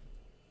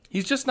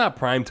 He's just not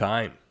prime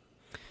time.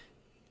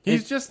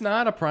 He's just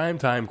not a prime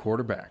time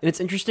quarterback. And it's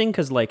interesting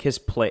because like his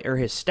play or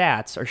his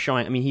stats are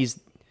showing. I mean, he's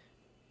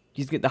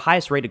the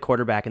highest rated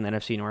quarterback in the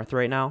NFC North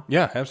right now.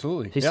 Yeah,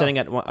 absolutely. He's sitting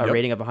at a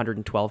rating of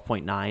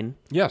 112.9.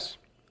 Yes.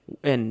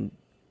 And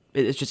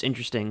it's just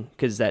interesting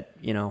because that,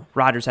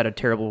 Rodgers had a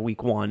terrible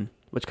week 1,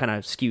 which kind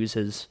of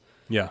skews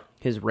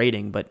his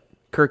rating. But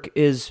Kirk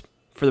is,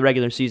 for the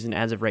regular season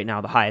as of right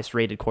now, the highest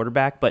rated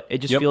quarterback. But it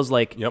just feels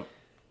like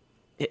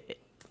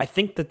I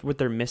think that what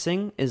they're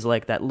missing is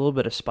like that little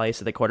bit of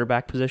spice at the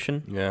quarterback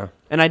position. Yeah.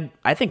 And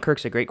I think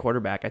Kirk's a great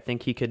quarterback. I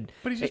think he could.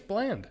 But he's just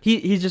bland.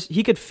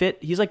 He could fit.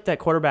 He's like that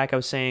quarterback I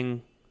was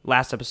saying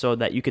last episode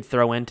that you could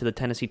throw into the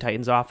Tennessee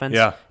Titans offense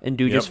and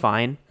do just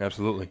fine.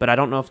 Absolutely. But I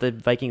don't know if the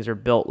Vikings are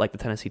built like the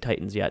Tennessee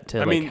Titans yet to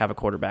have a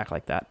quarterback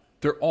like that.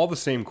 They're all the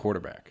same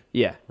quarterback.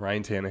 Yeah.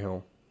 Ryan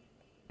Tannehill,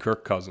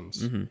 Kirk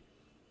Cousins,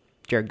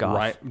 Jared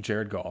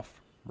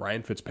Goff,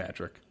 Ryan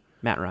Fitzpatrick,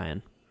 Matt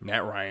Ryan.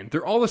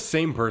 They're all the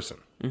same person.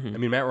 I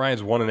mean, Matt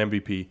Ryan's won an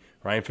MVP.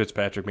 Ryan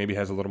Fitzpatrick maybe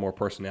has a little more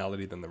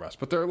personality than the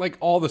rest, but they're like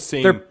all the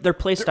same. Their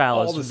play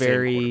style is the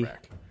same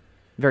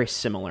very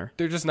similar.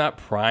 They're just not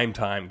prime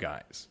time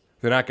guys.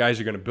 They're not guys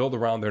you're going to build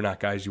around. They're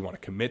not guys you want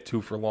to commit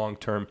to for long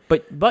term.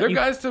 But they're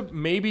guys to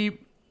maybe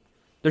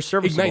they're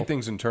serviceable. Ignite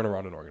things and turn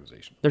around an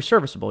organization. They're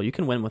serviceable. You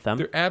can win with them.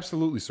 They're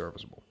absolutely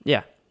serviceable.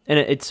 Yeah, and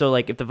it's so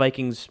like if the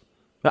Vikings,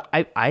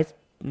 I'm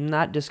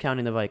not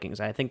discounting the Vikings.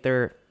 I think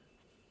they're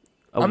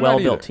a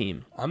well-built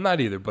team. I'm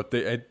not either, but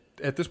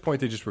at this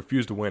point they just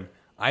refuse to win.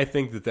 I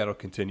think that'll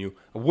continue.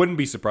 I wouldn't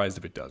be surprised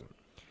if it doesn't.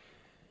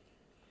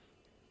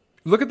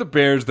 Look at the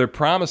Bears. They're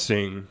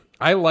promising.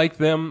 I like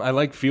them. I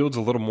like Fields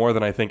a little more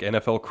than I think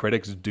NFL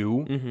critics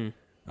do.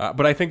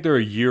 But I think they're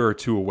a year or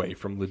two away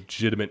from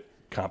legitimate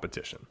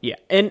competition. Yeah,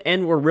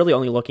 and we're really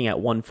only looking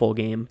at one full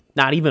game.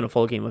 Not even a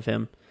full game of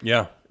him.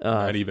 Yeah,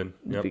 not even.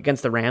 Yep.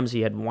 Against the Rams,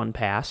 he had one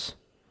pass.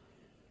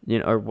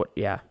 Or what?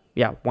 Yeah,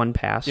 one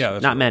pass. Yeah,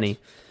 that's not many.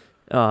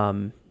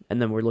 And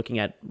then we're looking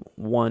at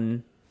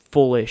one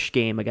fullish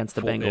game against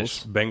the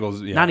Bengals.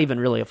 Bengals, yeah. Not even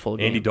really a full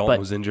game. Andy Dalton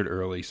was injured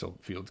early, so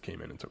Fields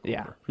came in and took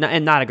over.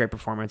 And not a great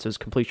performance. It was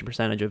completion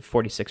percentage of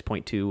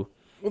 46.2. Well,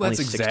 that's only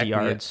 60 exactly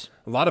yards.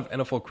 It. A lot of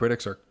NFL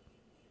critics are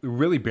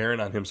really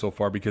bearing on him so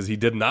far because he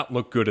did not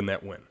look good in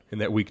that win, in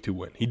that Week 2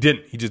 win. He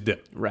didn't. He just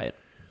didn't. Right.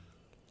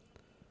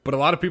 But a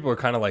lot of people are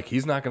kind of like,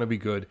 he's not going to be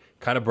good,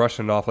 kind of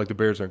brushing it off like the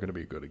Bears aren't going to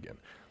be good again.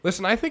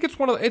 Listen, I think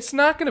it's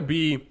not going to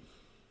be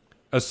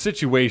a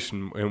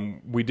situation,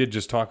 and we did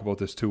just talk about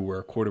this too, where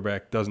a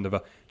quarterback doesn't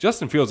develop.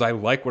 Justin Fields, I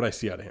like what I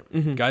see out of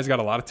him. Guy's got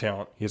a lot of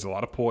talent. He has a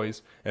lot of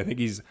poise. I think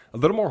he's a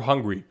little more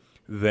hungry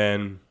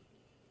than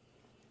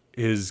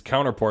his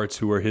counterparts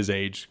who are his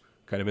age,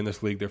 kind of in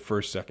this league, their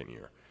first, second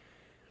year.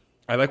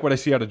 I like what I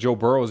see out of Joe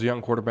Burrow as a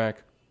young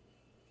quarterback.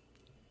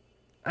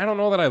 I don't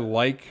know that I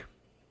like...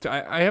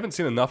 I haven't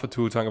seen enough of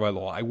Tua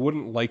Tagovailoa. I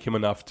wouldn't like him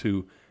enough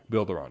to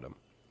build around him.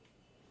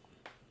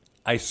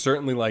 I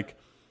certainly like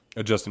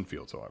Justin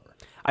Fields, however.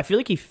 I feel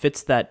like he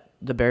fits the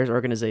Bears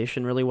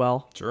organization really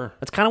well. Sure.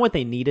 That's kind of what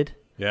they needed.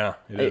 Yeah,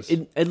 it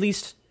is. At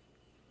least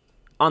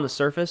on the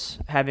surface,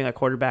 having a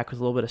quarterback with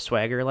a little bit of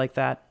swagger like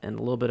that and a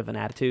little bit of an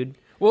attitude.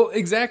 Well,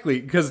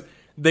 exactly, because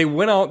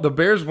the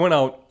Bears went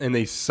out and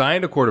they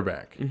signed a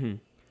quarterback.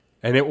 And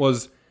it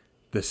was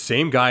the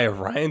same guy of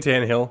Ryan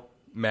Tannehill,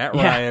 Matt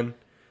Ryan,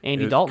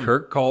 Andy Dalton.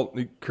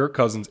 Kirk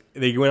Cousins.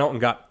 They went out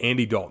and got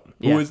Andy Dalton,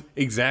 who is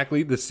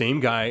exactly the same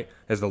guy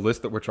as the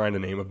list that we're trying to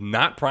name of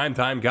not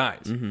primetime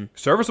guys.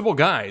 Serviceable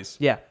guys.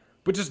 Yeah.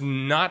 But just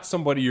not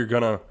somebody you're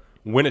going to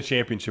win a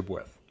championship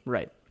with.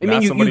 Right.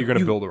 Somebody you're going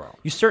to build around.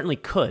 You certainly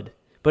could,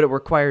 but it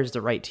requires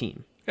the right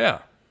team. Yeah.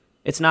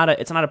 It's not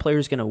a player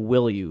who's going to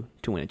will you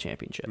to win a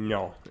championship.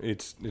 No,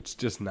 it's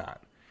just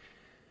not.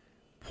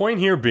 Point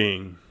here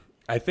being,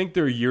 I think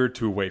they're a year or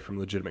two away from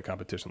legitimate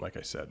competition, like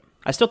I said.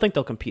 I still think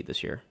they'll compete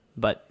this year,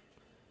 but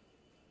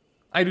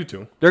I do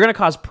too. They're going to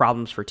cause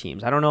problems for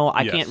teams. I don't know.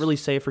 I can't really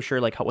say for sure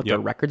like what their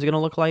record's going to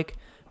look like,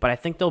 but I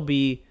think they'll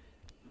be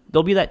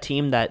that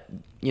team that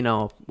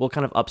will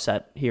kind of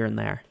upset here and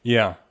there.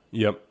 Yeah.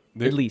 Yep.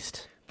 At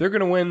least they're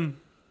going to win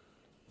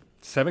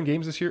 7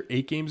 games this year,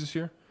 8 games this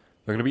year.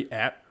 They're going to be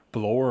at,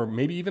 below, or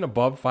maybe even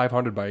above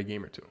 500 by a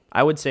game or two.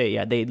 I would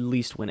say they at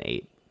least win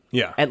 8.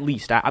 Yeah. At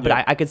least. But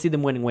I could see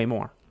them winning way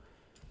more.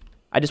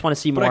 I just want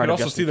to see more. But I out could of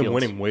also Justin see them Fields.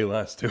 winning way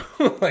less too.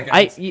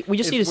 We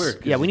just need to.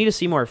 weird, Yeah, we need to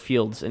see more of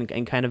Fields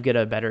and kind of get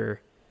a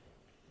better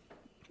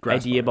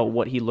idea about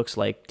what he looks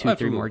like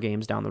 2-3 more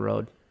games down the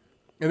road.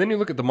 And then you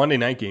look at the Monday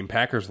night game,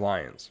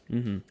 Packers-Lions.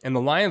 Mm-hmm. And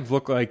the Lions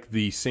look like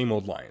the same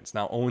old Lions.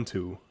 Now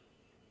 0-2.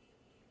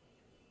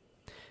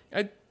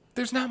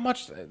 There's not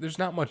much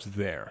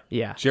there.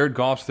 Yeah. Jared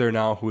Goff's there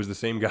now, who is the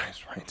same guy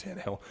as Ryan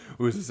Tannehill,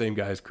 who is the same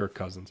guy as Kirk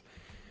Cousins.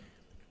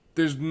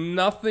 There's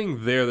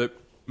nothing there that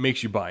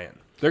makes you buy in.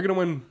 They're going to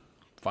win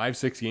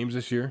 5-6 games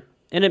this year.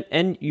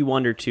 And you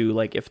wonder, too,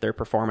 like if their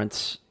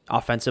performance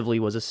offensively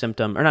was a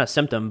symptom, or not a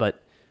symptom,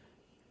 but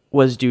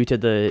was due to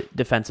the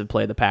defensive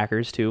play of the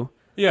Packers, too.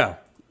 Yeah.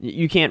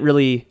 You can't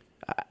really...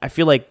 I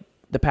feel like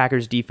the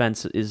Packers'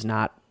 defense is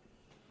not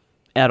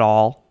at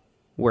all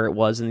where it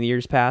was in the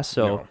years past,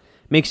 so No.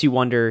 makes you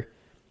wonder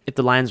if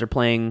the Lions are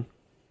playing...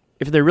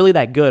 if they're really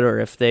that good, or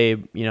if they,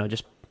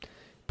 just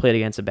played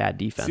against a bad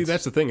defense. See,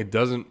 that's the thing. It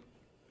doesn't...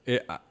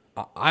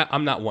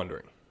 I'm not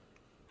wondering.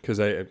 Because,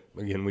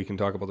 again, we can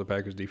talk about the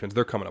Packers' defense.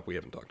 They're coming up. We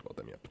haven't talked about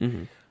them yet.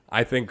 Mm-hmm.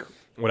 I think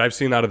what I've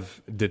seen out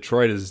of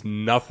Detroit is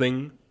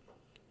nothing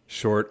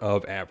short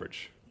of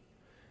average.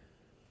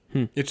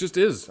 It just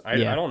is. I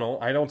don't know.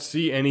 I don't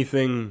see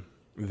anything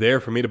there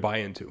for me to buy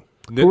into.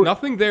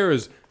 Nothing there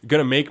is going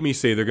to make me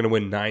say they're going to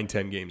win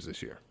 9-10 games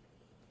this year.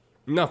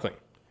 Nothing.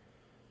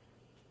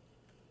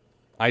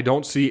 I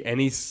don't see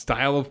any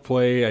style of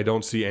play. I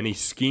don't see any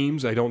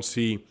schemes. I don't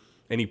see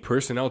any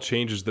personnel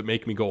changes that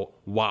make me go,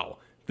 wow,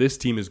 this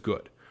team is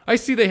good. I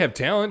see they have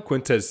talent.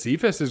 Quintez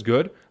Cephas is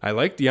good. I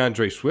like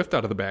DeAndre Swift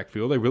out of the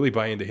backfield. I really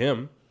buy into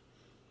him.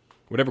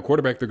 Whatever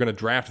quarterback they're going to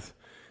draft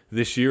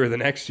this year or the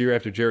next year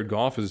after Jared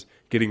Goff is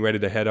getting ready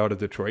to head out of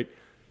Detroit,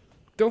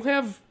 they'll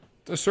have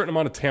a certain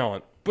amount of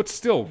talent. But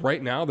still,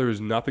 right now, there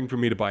is nothing for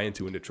me to buy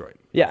into in Detroit.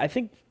 Yeah, I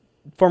think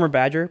former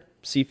Badger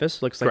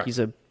Cephas looks like Correct. he's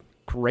a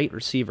great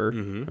receiver.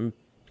 Mm-hmm. I'm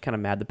kind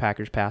of mad the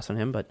Packers passed on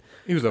him, but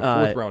He was a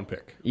fourth-round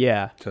pick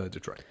yeah. to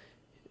Detroit.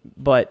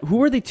 But who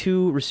were the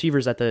two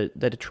receivers that the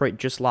Detroit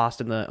just lost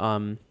in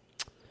the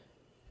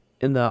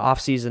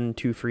offseason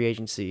to free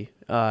agency?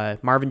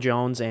 Marvin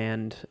Jones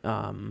and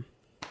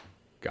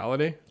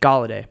Galladay?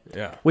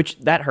 Yeah. Which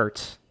that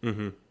hurts.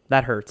 Mm-hmm.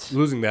 That hurts.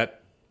 Losing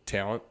that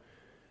talent.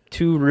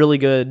 Two really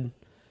good,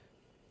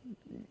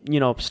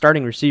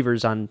 starting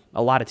receivers on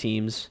a lot of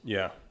teams.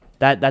 Yeah.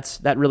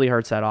 That really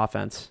hurts that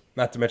offense.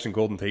 Not to mention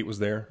Golden Tate was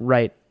there.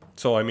 Right.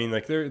 So, I mean,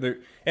 like, they're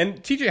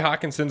and TJ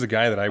Hawkinson's a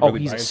guy that I really buy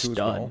into as stud.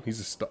 well. He's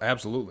a stud.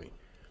 Absolutely.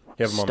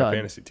 You have him on Stud. my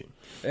fantasy team.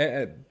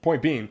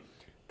 Point being,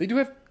 they do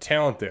have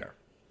talent there,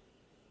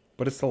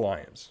 but it's the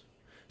Lions.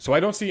 So I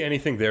don't see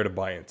anything there to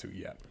buy into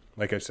yet,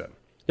 like I said.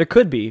 There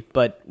could be,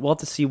 but we'll have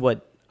to see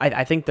what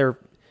I think they're.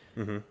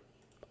 Mm-hmm.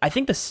 I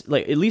think this,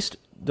 like, at least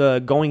the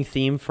going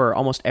theme for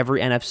almost every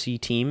NFC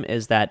team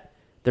is that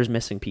there's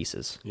missing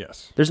pieces.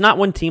 Yes. There's not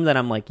one team that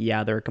I'm like,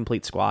 yeah, they're a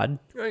complete squad.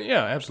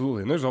 Yeah,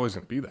 absolutely. And there's always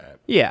going to be that.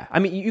 Yeah, I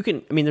mean,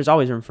 there's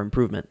always room for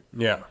improvement.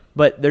 Yeah.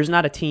 But there's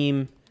not a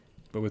team.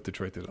 But with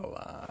Detroit, there's a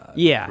lot of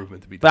Yeah,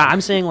 improvement to be but done.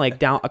 I'm saying, like,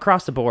 down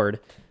across the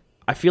board,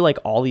 I feel like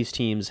all these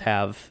teams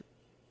have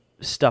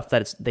stuff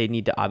that they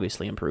need to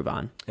obviously improve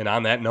on. And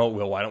on that note,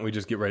 Will, why don't we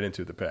just get right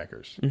into the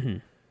Packers? Mm-hmm.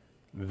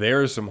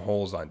 There's some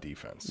holes on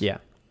defense. Yeah.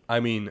 I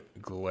mean,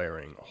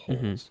 glaring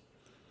holes.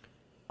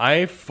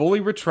 I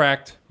fully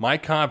retract my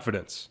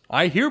confidence.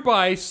 I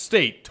hereby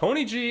state,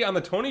 Tony G on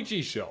the Tony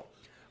G Show,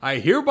 I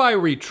hereby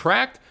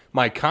retract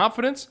my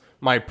confidence,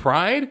 my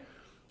pride,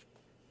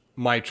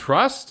 my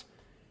trust,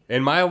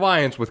 and my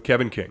alliance with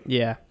Kevin King.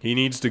 Yeah. He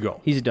needs to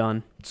go. He's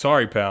done.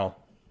 Sorry, pal.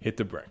 Hit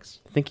the bricks.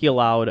 I think he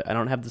allowed, I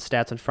don't have the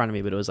stats in front of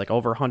me, but it was like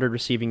over 100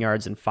 receiving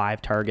yards and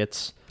 5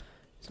 targets.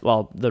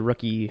 Well, the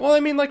rookie. Well, I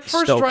mean, like,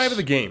 first Stokes. drive of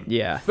the game.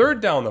 Yeah. Third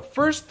down, the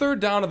first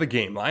third down of the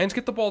game. Lions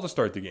get the ball to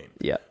start the game.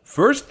 Yeah.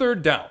 First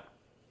third down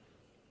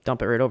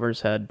Dump it right over his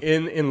head.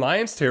 in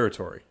Lions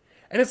territory.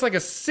 And it's like a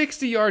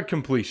 60-yard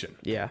completion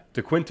Yeah.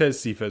 to Quintez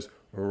Cephas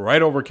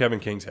right over Kevin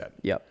King's head.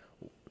 Yep.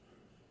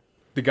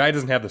 The guy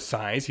doesn't have the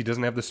size. He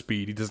doesn't have the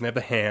speed. He doesn't have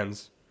the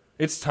hands.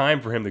 It's time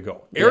for him to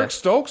go. Yeah. Eric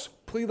Stokes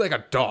played like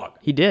a dog.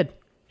 He did.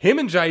 Him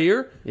and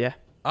Jair Yeah.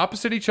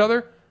 opposite each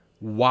other.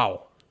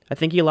 Wow. I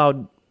think he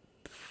allowed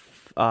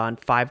on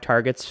 5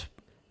 targets,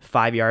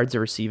 5 yards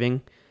of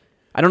receiving.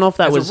 I don't know if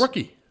that As was a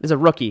rookie. As a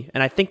rookie,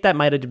 and I think that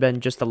might have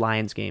been just the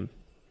Lions game.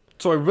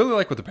 So I really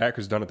like what the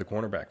Packers done at the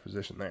cornerback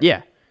position there.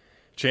 Yeah,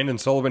 Chandon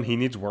Sullivan, he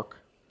needs work.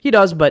 he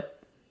does, but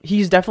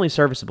he's definitely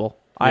serviceable.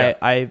 Yeah.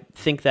 I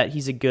think that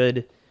he's a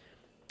good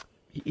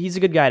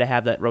guy to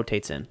have that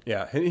rotates in.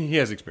 Yeah, he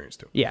has experience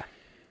too. Yeah,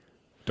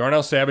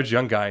 Darnell Savage,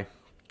 young guy,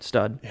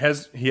 stud.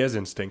 he has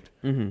instinct.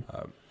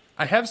 Mm-hmm.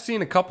 I have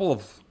seen a couple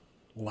of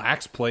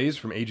lax plays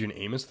from Adrian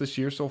Amos this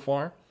year so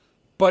far,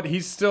 but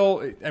he's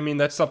still. I mean,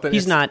 that's something.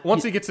 He's not.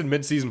 Once he gets in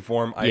midseason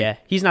form,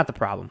 He's not the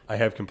problem. I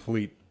have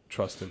complete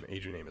trust in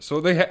Adrian Amos.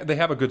 So they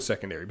have a good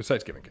secondary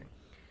besides Kevin King.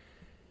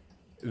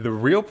 The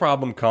real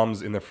problem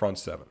comes in the front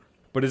seven.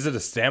 But is it a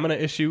stamina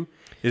issue?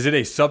 Is it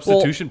a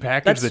substitution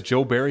package that's- that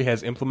Joe Barry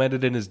has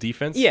implemented in his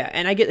defense? Yeah,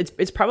 and I get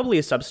it's probably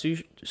a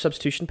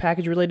substitution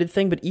package related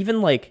thing, but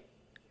even like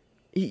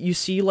you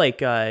see like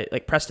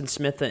Preston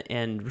Smith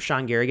and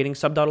Rashawn Gary getting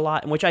subbed out a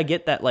lot, in which I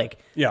get that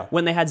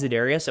when they had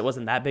Za'Darius, it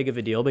wasn't that big of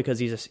a deal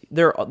because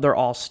they're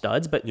all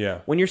studs, but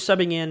when you're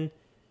subbing in,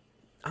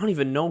 I don't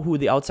even know who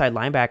the outside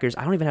linebackers.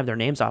 I don't even have their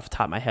names off the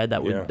top of my head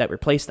that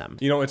replace them.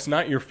 It's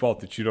not your fault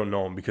that you don't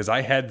know them because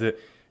I had to.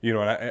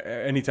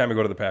 Anytime I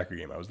go to the Packer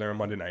game, I was there on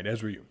Monday night,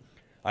 as were you.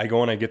 I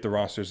go and I get the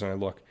rosters and I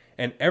look.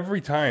 And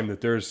every time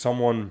that there's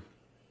someone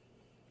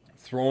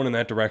thrown in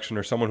that direction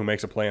or someone who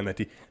makes a play on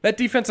that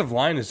defensive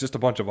line is just a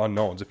bunch of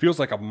unknowns. It feels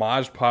like a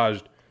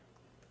modge-podge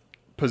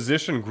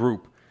position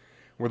group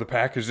where the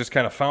Packers just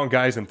kind of found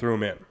guys and threw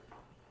them in.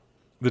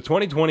 The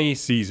 2020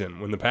 season,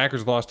 when the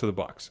Packers lost to the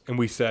Bucs, and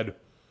we said,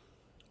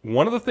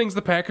 one of the things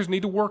the Packers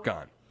need to work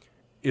on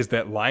is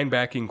that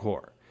linebacking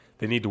core.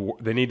 They need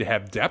to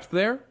have depth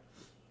there,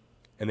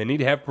 and they need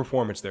to have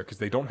performance there because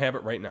they don't have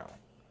it right now.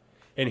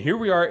 And here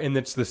we are, and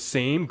it's the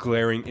same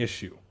glaring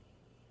issue.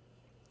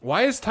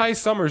 Why is Ty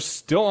Summers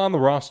still on the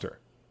roster?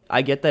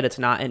 I get that it's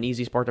not an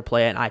easy sport to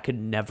play, and I could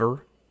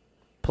never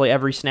play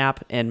every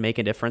snap and make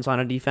a difference on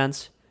a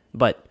defense,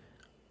 but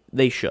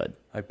they should.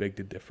 I beg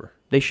to differ.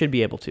 They should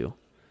be able to.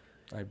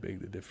 I beg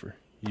to differ.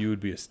 You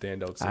would be a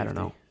standout safety. I don't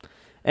know.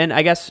 And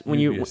I guess when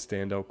You'd be a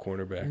standout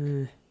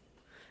cornerback.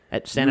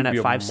 Standing at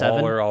 5'7",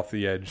 mauler off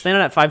the edge.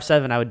 Standing at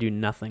 5'7", I would do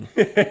nothing.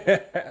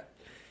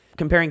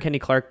 Comparing Kenny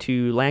Clark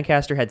to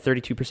Lancaster had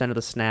 32% of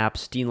the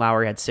snaps. Dean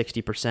Lowry had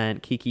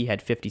 60%. Kiki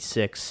had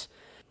 56%.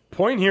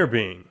 Point here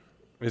being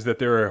is that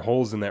there are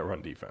holes in that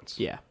run defense.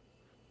 Yeah.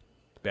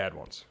 Bad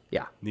ones.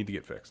 Yeah. Need to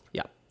get fixed.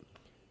 Yeah.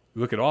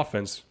 Look at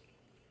offense.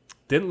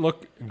 Didn't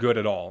look good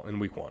at all in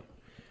week 1.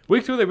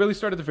 Week 2, they really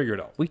started to figure it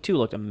out. Week 2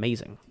 looked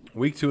amazing.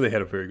 Week 2, they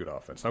had a very good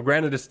offense. Now,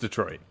 granted, it's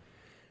Detroit.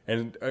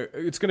 And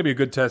it's going to be a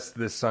good test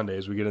this Sunday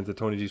as we get into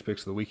Tony G's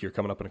Picks of the Week here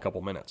coming up in a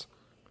couple minutes.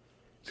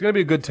 It's going to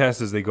be a good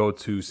test as they go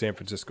to San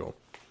Francisco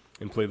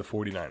and play the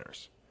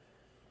 49ers.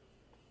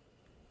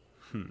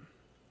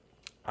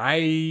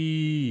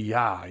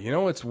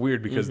 It's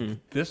weird because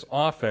this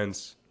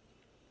offense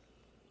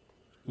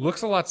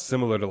looks a lot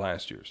similar to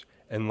last year's.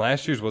 And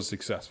last year's was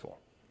successful.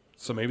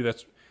 So maybe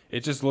it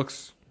just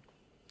looks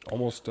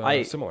almost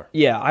similar.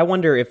 Yeah, I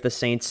wonder if the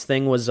Saints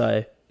thing was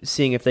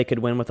seeing if they could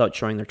win without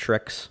showing their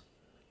tricks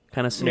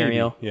kind of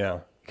scenario. Maybe, yeah.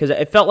 Because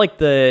it felt like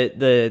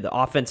the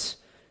offense,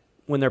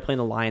 when they're playing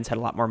the Lions, had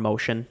a lot more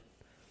motion.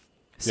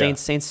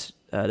 Saints,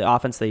 the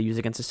offense they use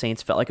against the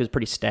Saints felt like it was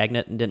pretty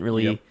stagnant and didn't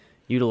really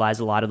utilize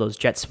a lot of those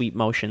jet sweep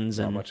motions.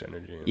 And not much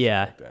energy. And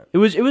yeah, stuff like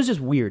that. It was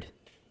just weird.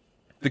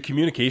 The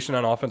communication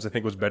on offense, I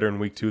think, was better in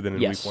week 2 than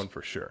in week 1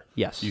 for sure.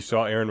 Yes. You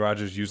saw Aaron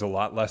Rodgers use a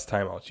lot less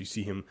timeouts. You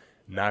see him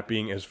not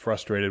being as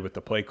frustrated with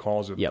the play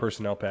calls or the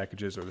personnel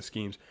packages or the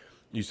schemes.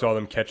 You saw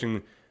them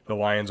catching the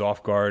Lions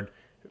off guard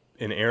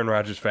in Aaron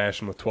Rodgers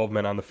fashion with 12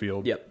 men on the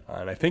field.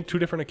 And I think 2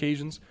 different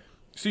occasions.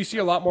 So you see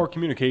a lot more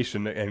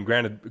communication, and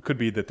granted, it could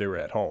be that they were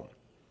at home.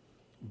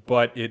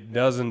 But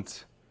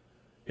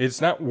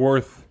it's not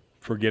worth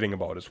forgetting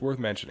about. It's worth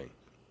mentioning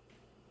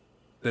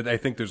that I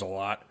think there's a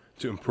lot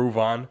to improve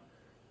on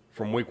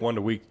from week 1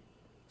 to week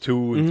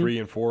 2 and 3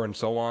 and 4 and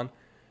so on.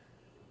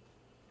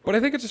 But I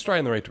think it's a stride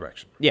in the right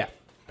direction. Yeah.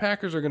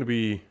 Packers are going to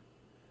be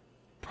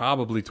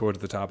probably towards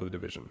the top of the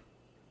division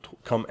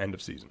come end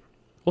of season.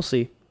 We'll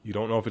see. You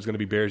don't know if it's going to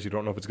be Bears. You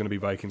don't know if it's going to be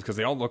Vikings because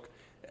they all look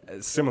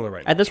similar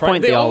right now. At this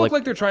point, they all look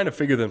like they're trying to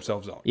figure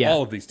themselves out. Yeah.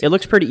 All of these teams. It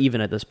looks pretty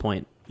even at this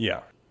point.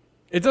 Yeah.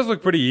 It does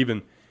look pretty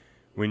even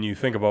when you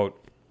think about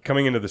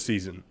coming into the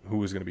season,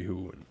 who is going to be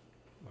who and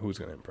who's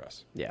going to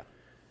impress. Yeah.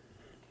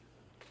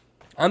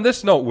 On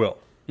this note, Will,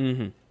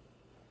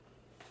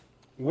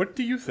 what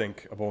do you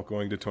think about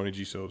going to Tony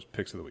G Show's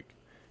Picks of the Week?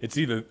 It's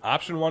either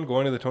option 1,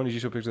 going to the Tony G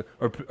Show Picks,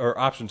 or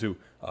option 2,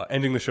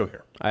 ending the show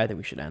here. I think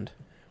we should end.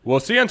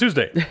 We'll see you on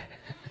Tuesday.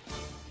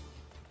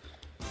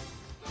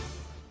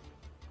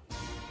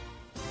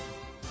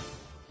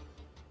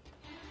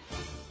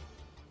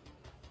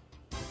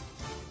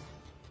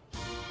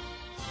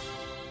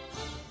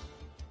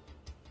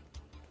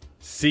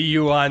 See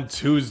you on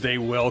Tuesday,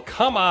 Will.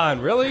 Come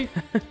on, really?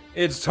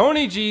 It's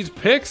Tony G's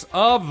Picks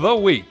of the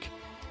Week.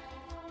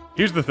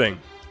 Here's the thing.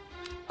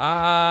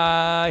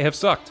 I have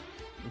sucked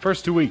the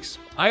first 2 weeks.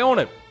 I own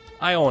it.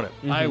 I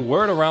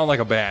wear it around like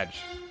a badge.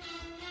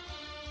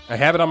 I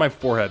have it on my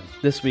forehead.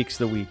 This week's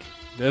the week.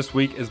 This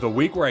week is the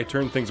week where I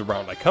turn things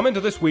around. I come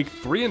into this week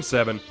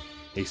 3-7,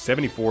 a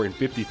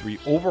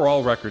 74-53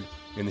 overall record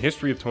in the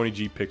history of Tony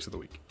G Picks of the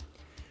Week.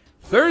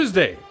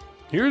 Thursday.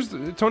 Here's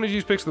Tony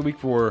G's Picks of the Week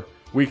for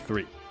Week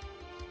 3.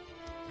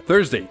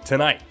 Thursday,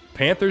 tonight,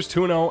 Panthers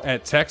 2-0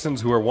 at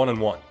Texans, who are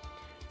 1-1.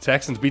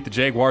 Texans beat the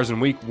Jaguars in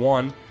Week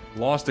 1,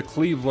 lost to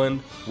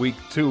Cleveland Week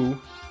 2.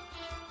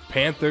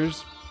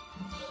 Panthers,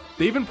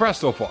 they've impressed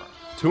so far.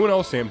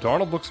 2-0, Sam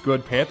Darnold looks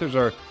good. Panthers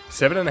are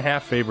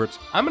 7.5 favorites.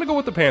 I'm going to go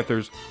with the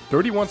Panthers,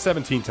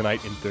 31-17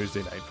 tonight in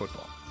Thursday Night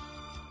Football.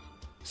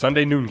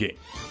 Sunday noon game,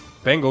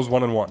 Bengals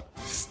 1-1,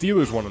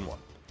 Steelers 1-1.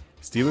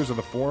 Steelers are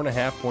the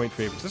 4.5-point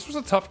favorites. This was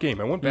a tough game.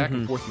 I went back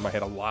and forth in my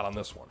head a lot on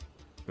this one.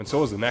 And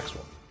so is the next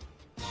one.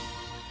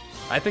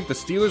 I think the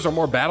Steelers are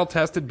more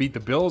battle-tested, beat the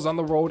Bills on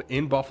the road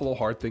in Buffalo,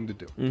 hard thing to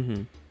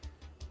do.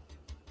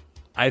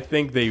 I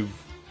think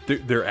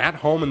they're at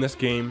home in this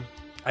game.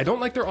 I don't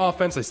like their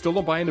offense. I still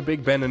don't buy into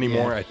Big Ben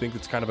anymore. Yeah. I think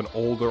it's kind of an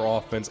older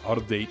offense, out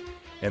of date,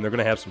 and they're going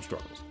to have some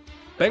struggles.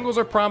 Bengals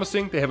are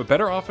promising. They have a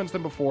better offense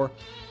than before,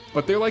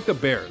 but they're like the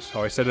Bears,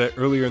 how I said it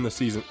earlier in the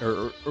season,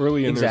 or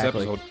early in this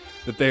episode,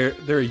 that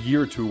they're a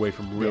year or two away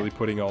from really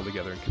putting it all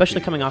together. And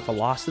especially coming off a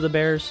loss to the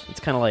Bears. It's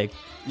kind of like,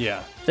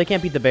 if they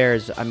can't beat the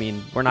Bears, I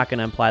mean, we're not going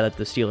to imply that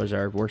the Steelers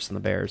are worse than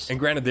the Bears. And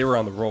granted, they were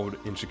on the road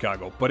in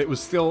Chicago, but it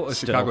was still a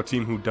Chicago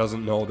team who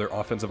doesn't know their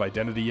offensive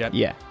identity yet.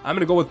 Yeah. I'm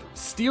going to go with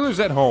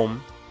Steelers at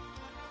home,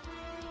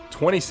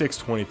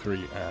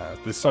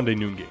 26-23, this Sunday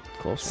noon game.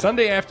 Close.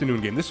 Sunday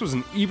afternoon game. This was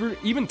an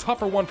even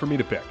tougher one for me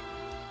to pick.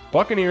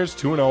 Buccaneers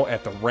 2-0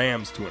 at the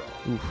Rams 2-0.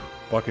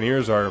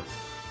 Buccaneers are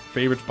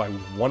favorites by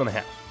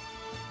 1.5.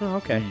 Oh,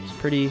 okay. It's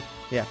pretty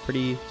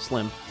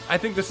slim. I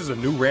think this is a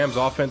new Rams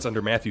offense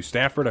under Matthew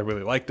Stafford. I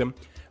really like them.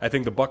 I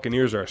think the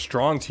Buccaneers are a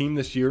strong team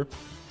this year,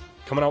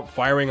 coming out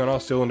firing on all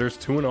cylinders,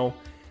 2-0.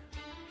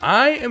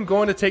 I am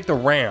going to take the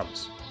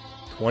Rams,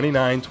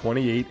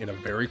 29-28 in a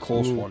very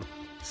close one,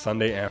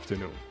 Sunday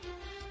afternoon.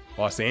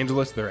 Los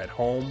Angeles, they're at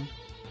home.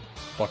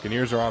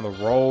 Buccaneers are on the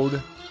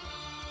road.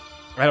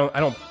 I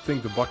don't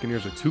think the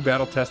Buccaneers are too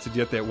battle-tested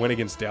yet. That win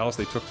against Dallas,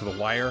 they took to the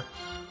wire.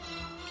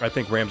 I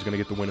think Rams going to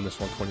get the win in this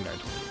one,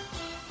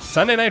 29-28.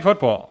 Sunday Night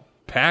Football.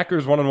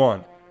 Packers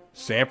 1-1.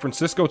 San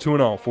Francisco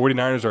 2-0.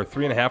 49ers are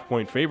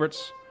 3.5-point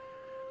favorites.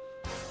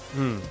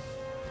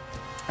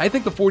 I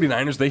think the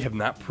 49ers, they have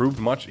not proved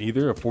much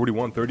either. A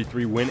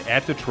 41-33 win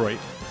at Detroit.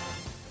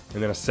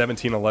 And then a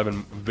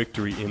 17-11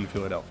 victory in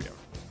Philadelphia.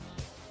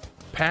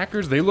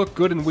 Packers, they look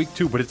good in week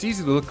 2, but it's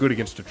easy to look good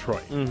against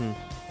Detroit.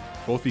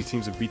 Both these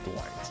teams have beat the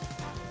Lions.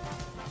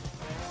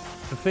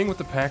 The thing with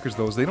the Packers,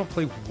 though, is they don't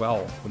play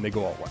well when they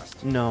go out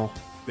west. No.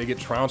 They get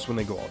trounced when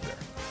they go out there.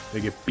 They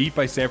get beat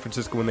by San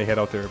Francisco when they head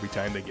out there every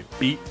time. They get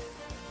beat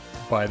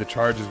by the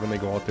Chargers when they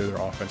go out there.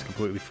 Their offense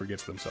completely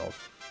forgets themselves.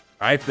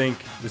 I think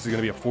this is going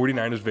to be a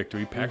 49ers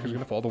victory. Packers are going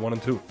to fall to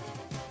 1-2.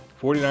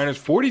 49ers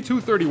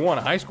 42-31,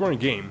 a high-scoring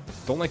game.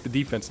 Don't like the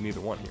defense in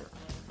either one here.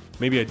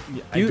 Maybe I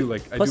do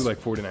like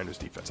 49ers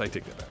defense. I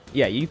take that back.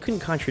 Yeah, you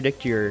couldn't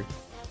contradict your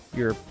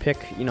pick.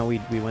 You know, we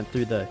went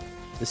through the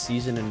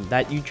season and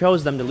that you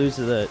chose them to lose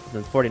to the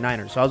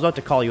 49ers. So I was about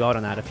to call you out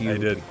on that if you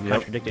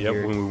contradicted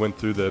when we went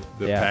through the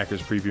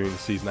Packers previewing the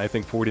season. I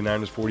think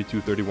 49ers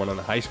 42-31 on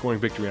a high-scoring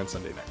victory on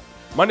Sunday night.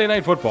 Monday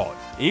Night Football.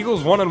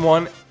 Eagles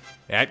 1-1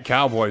 at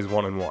Cowboys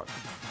 1-1.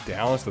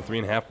 Dallas, the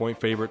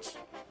 3.5-point favorites.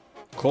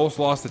 Close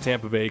loss to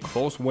Tampa Bay.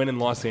 Close win in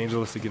Los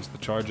Angeles against the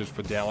Chargers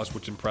for Dallas,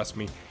 which impressed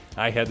me.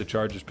 I had the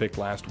Chargers picked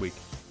last week.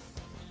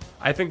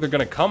 I think they're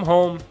going to come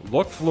home,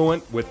 look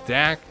fluent with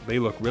Dak. They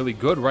look really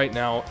good right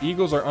now.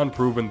 Eagles are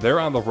unproven. They're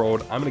on the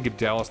road. I'm going to give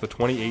Dallas the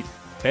 28-10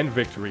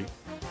 victory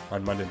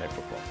on Monday Night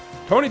Football.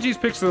 Tony G's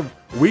picks of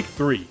Week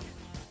 3.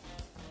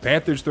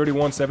 Panthers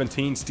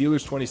 31-17,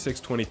 Steelers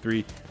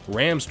 26-23,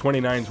 Rams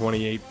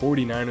 29-28,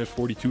 49ers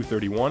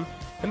 42-31,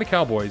 and the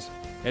Cowboys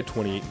at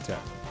 28-10.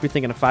 You're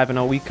thinking a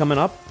 5-0 week coming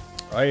up?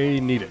 I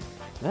need it.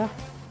 Yeah.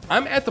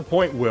 I'm at the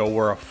point, Will,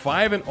 where a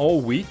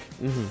 5-0 week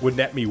would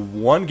net me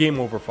one game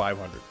over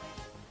 500.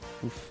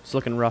 It's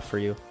looking rough for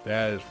you.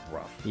 That is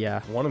rough. Yeah.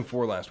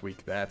 1-4 last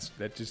week. That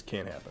just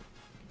can't happen.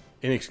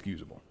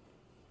 Inexcusable.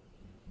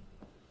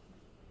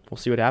 We'll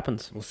see what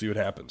happens. We'll see what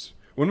happens.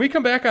 When we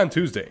come back on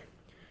Tuesday,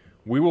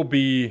 we will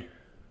be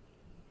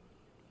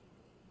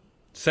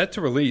set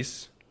to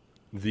release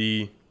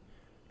the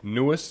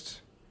newest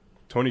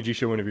Tony G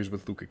Show interviews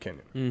with Luca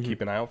Kenyon.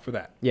 Keep an eye out for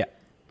that. Yeah.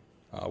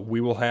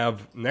 We will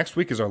have, next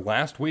week is our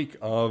last week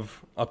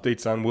of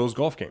updates on Will's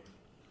golf game.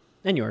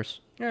 And yours.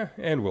 Yeah,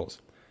 and Will's.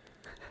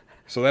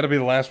 So that'll be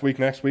the last week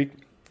next week.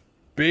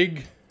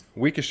 Big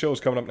week of shows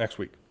coming up next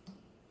week.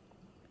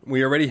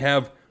 We already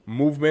have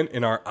movement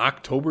in our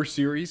October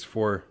series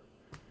for...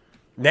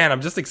 Man,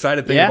 I'm just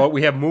excited thinking about.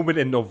 We have movement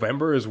in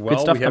November as well.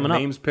 Good stuff we have coming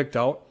names picked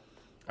out.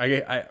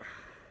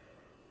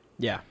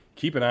 Yeah.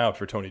 Keep an eye out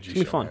for Tony G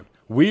Show. It's gonna be fun. Man.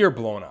 We are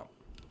blowing up.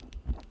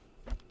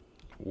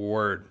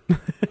 Word.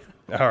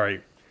 All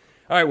right.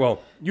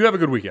 Well, you have a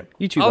good weekend.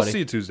 You too, I'll buddy. see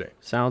you Tuesday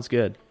Sounds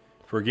good.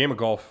 for a game of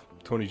golf,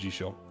 Tony G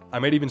Show. I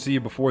might even see you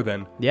before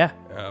then. Yeah.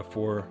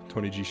 For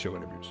Tony G Show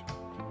interviews.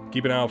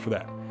 Keep an eye out for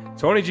that.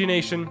 Tony G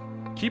Nation,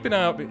 keep an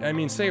eye out. I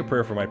mean, say a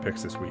prayer for my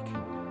picks this week.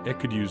 It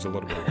could use a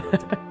little bit of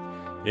good.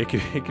 It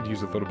could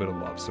use a little bit of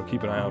love, so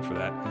keep an eye out for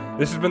that.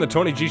 This has been the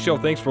Tony G Show.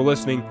 Thanks for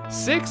listening.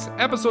 6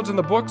 episodes in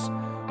the books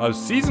of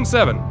Season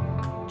 7.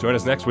 Join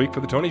us next week for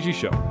the Tony G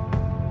Show.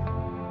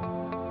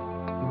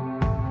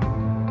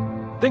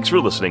 Thanks for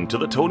listening to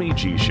The Tony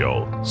G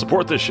Show.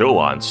 Support the show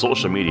on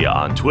social media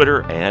on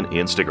Twitter and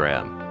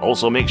Instagram.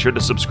 Also, make sure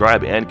to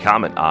subscribe and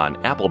comment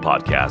on Apple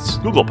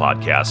Podcasts, Google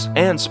Podcasts,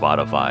 and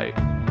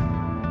Spotify.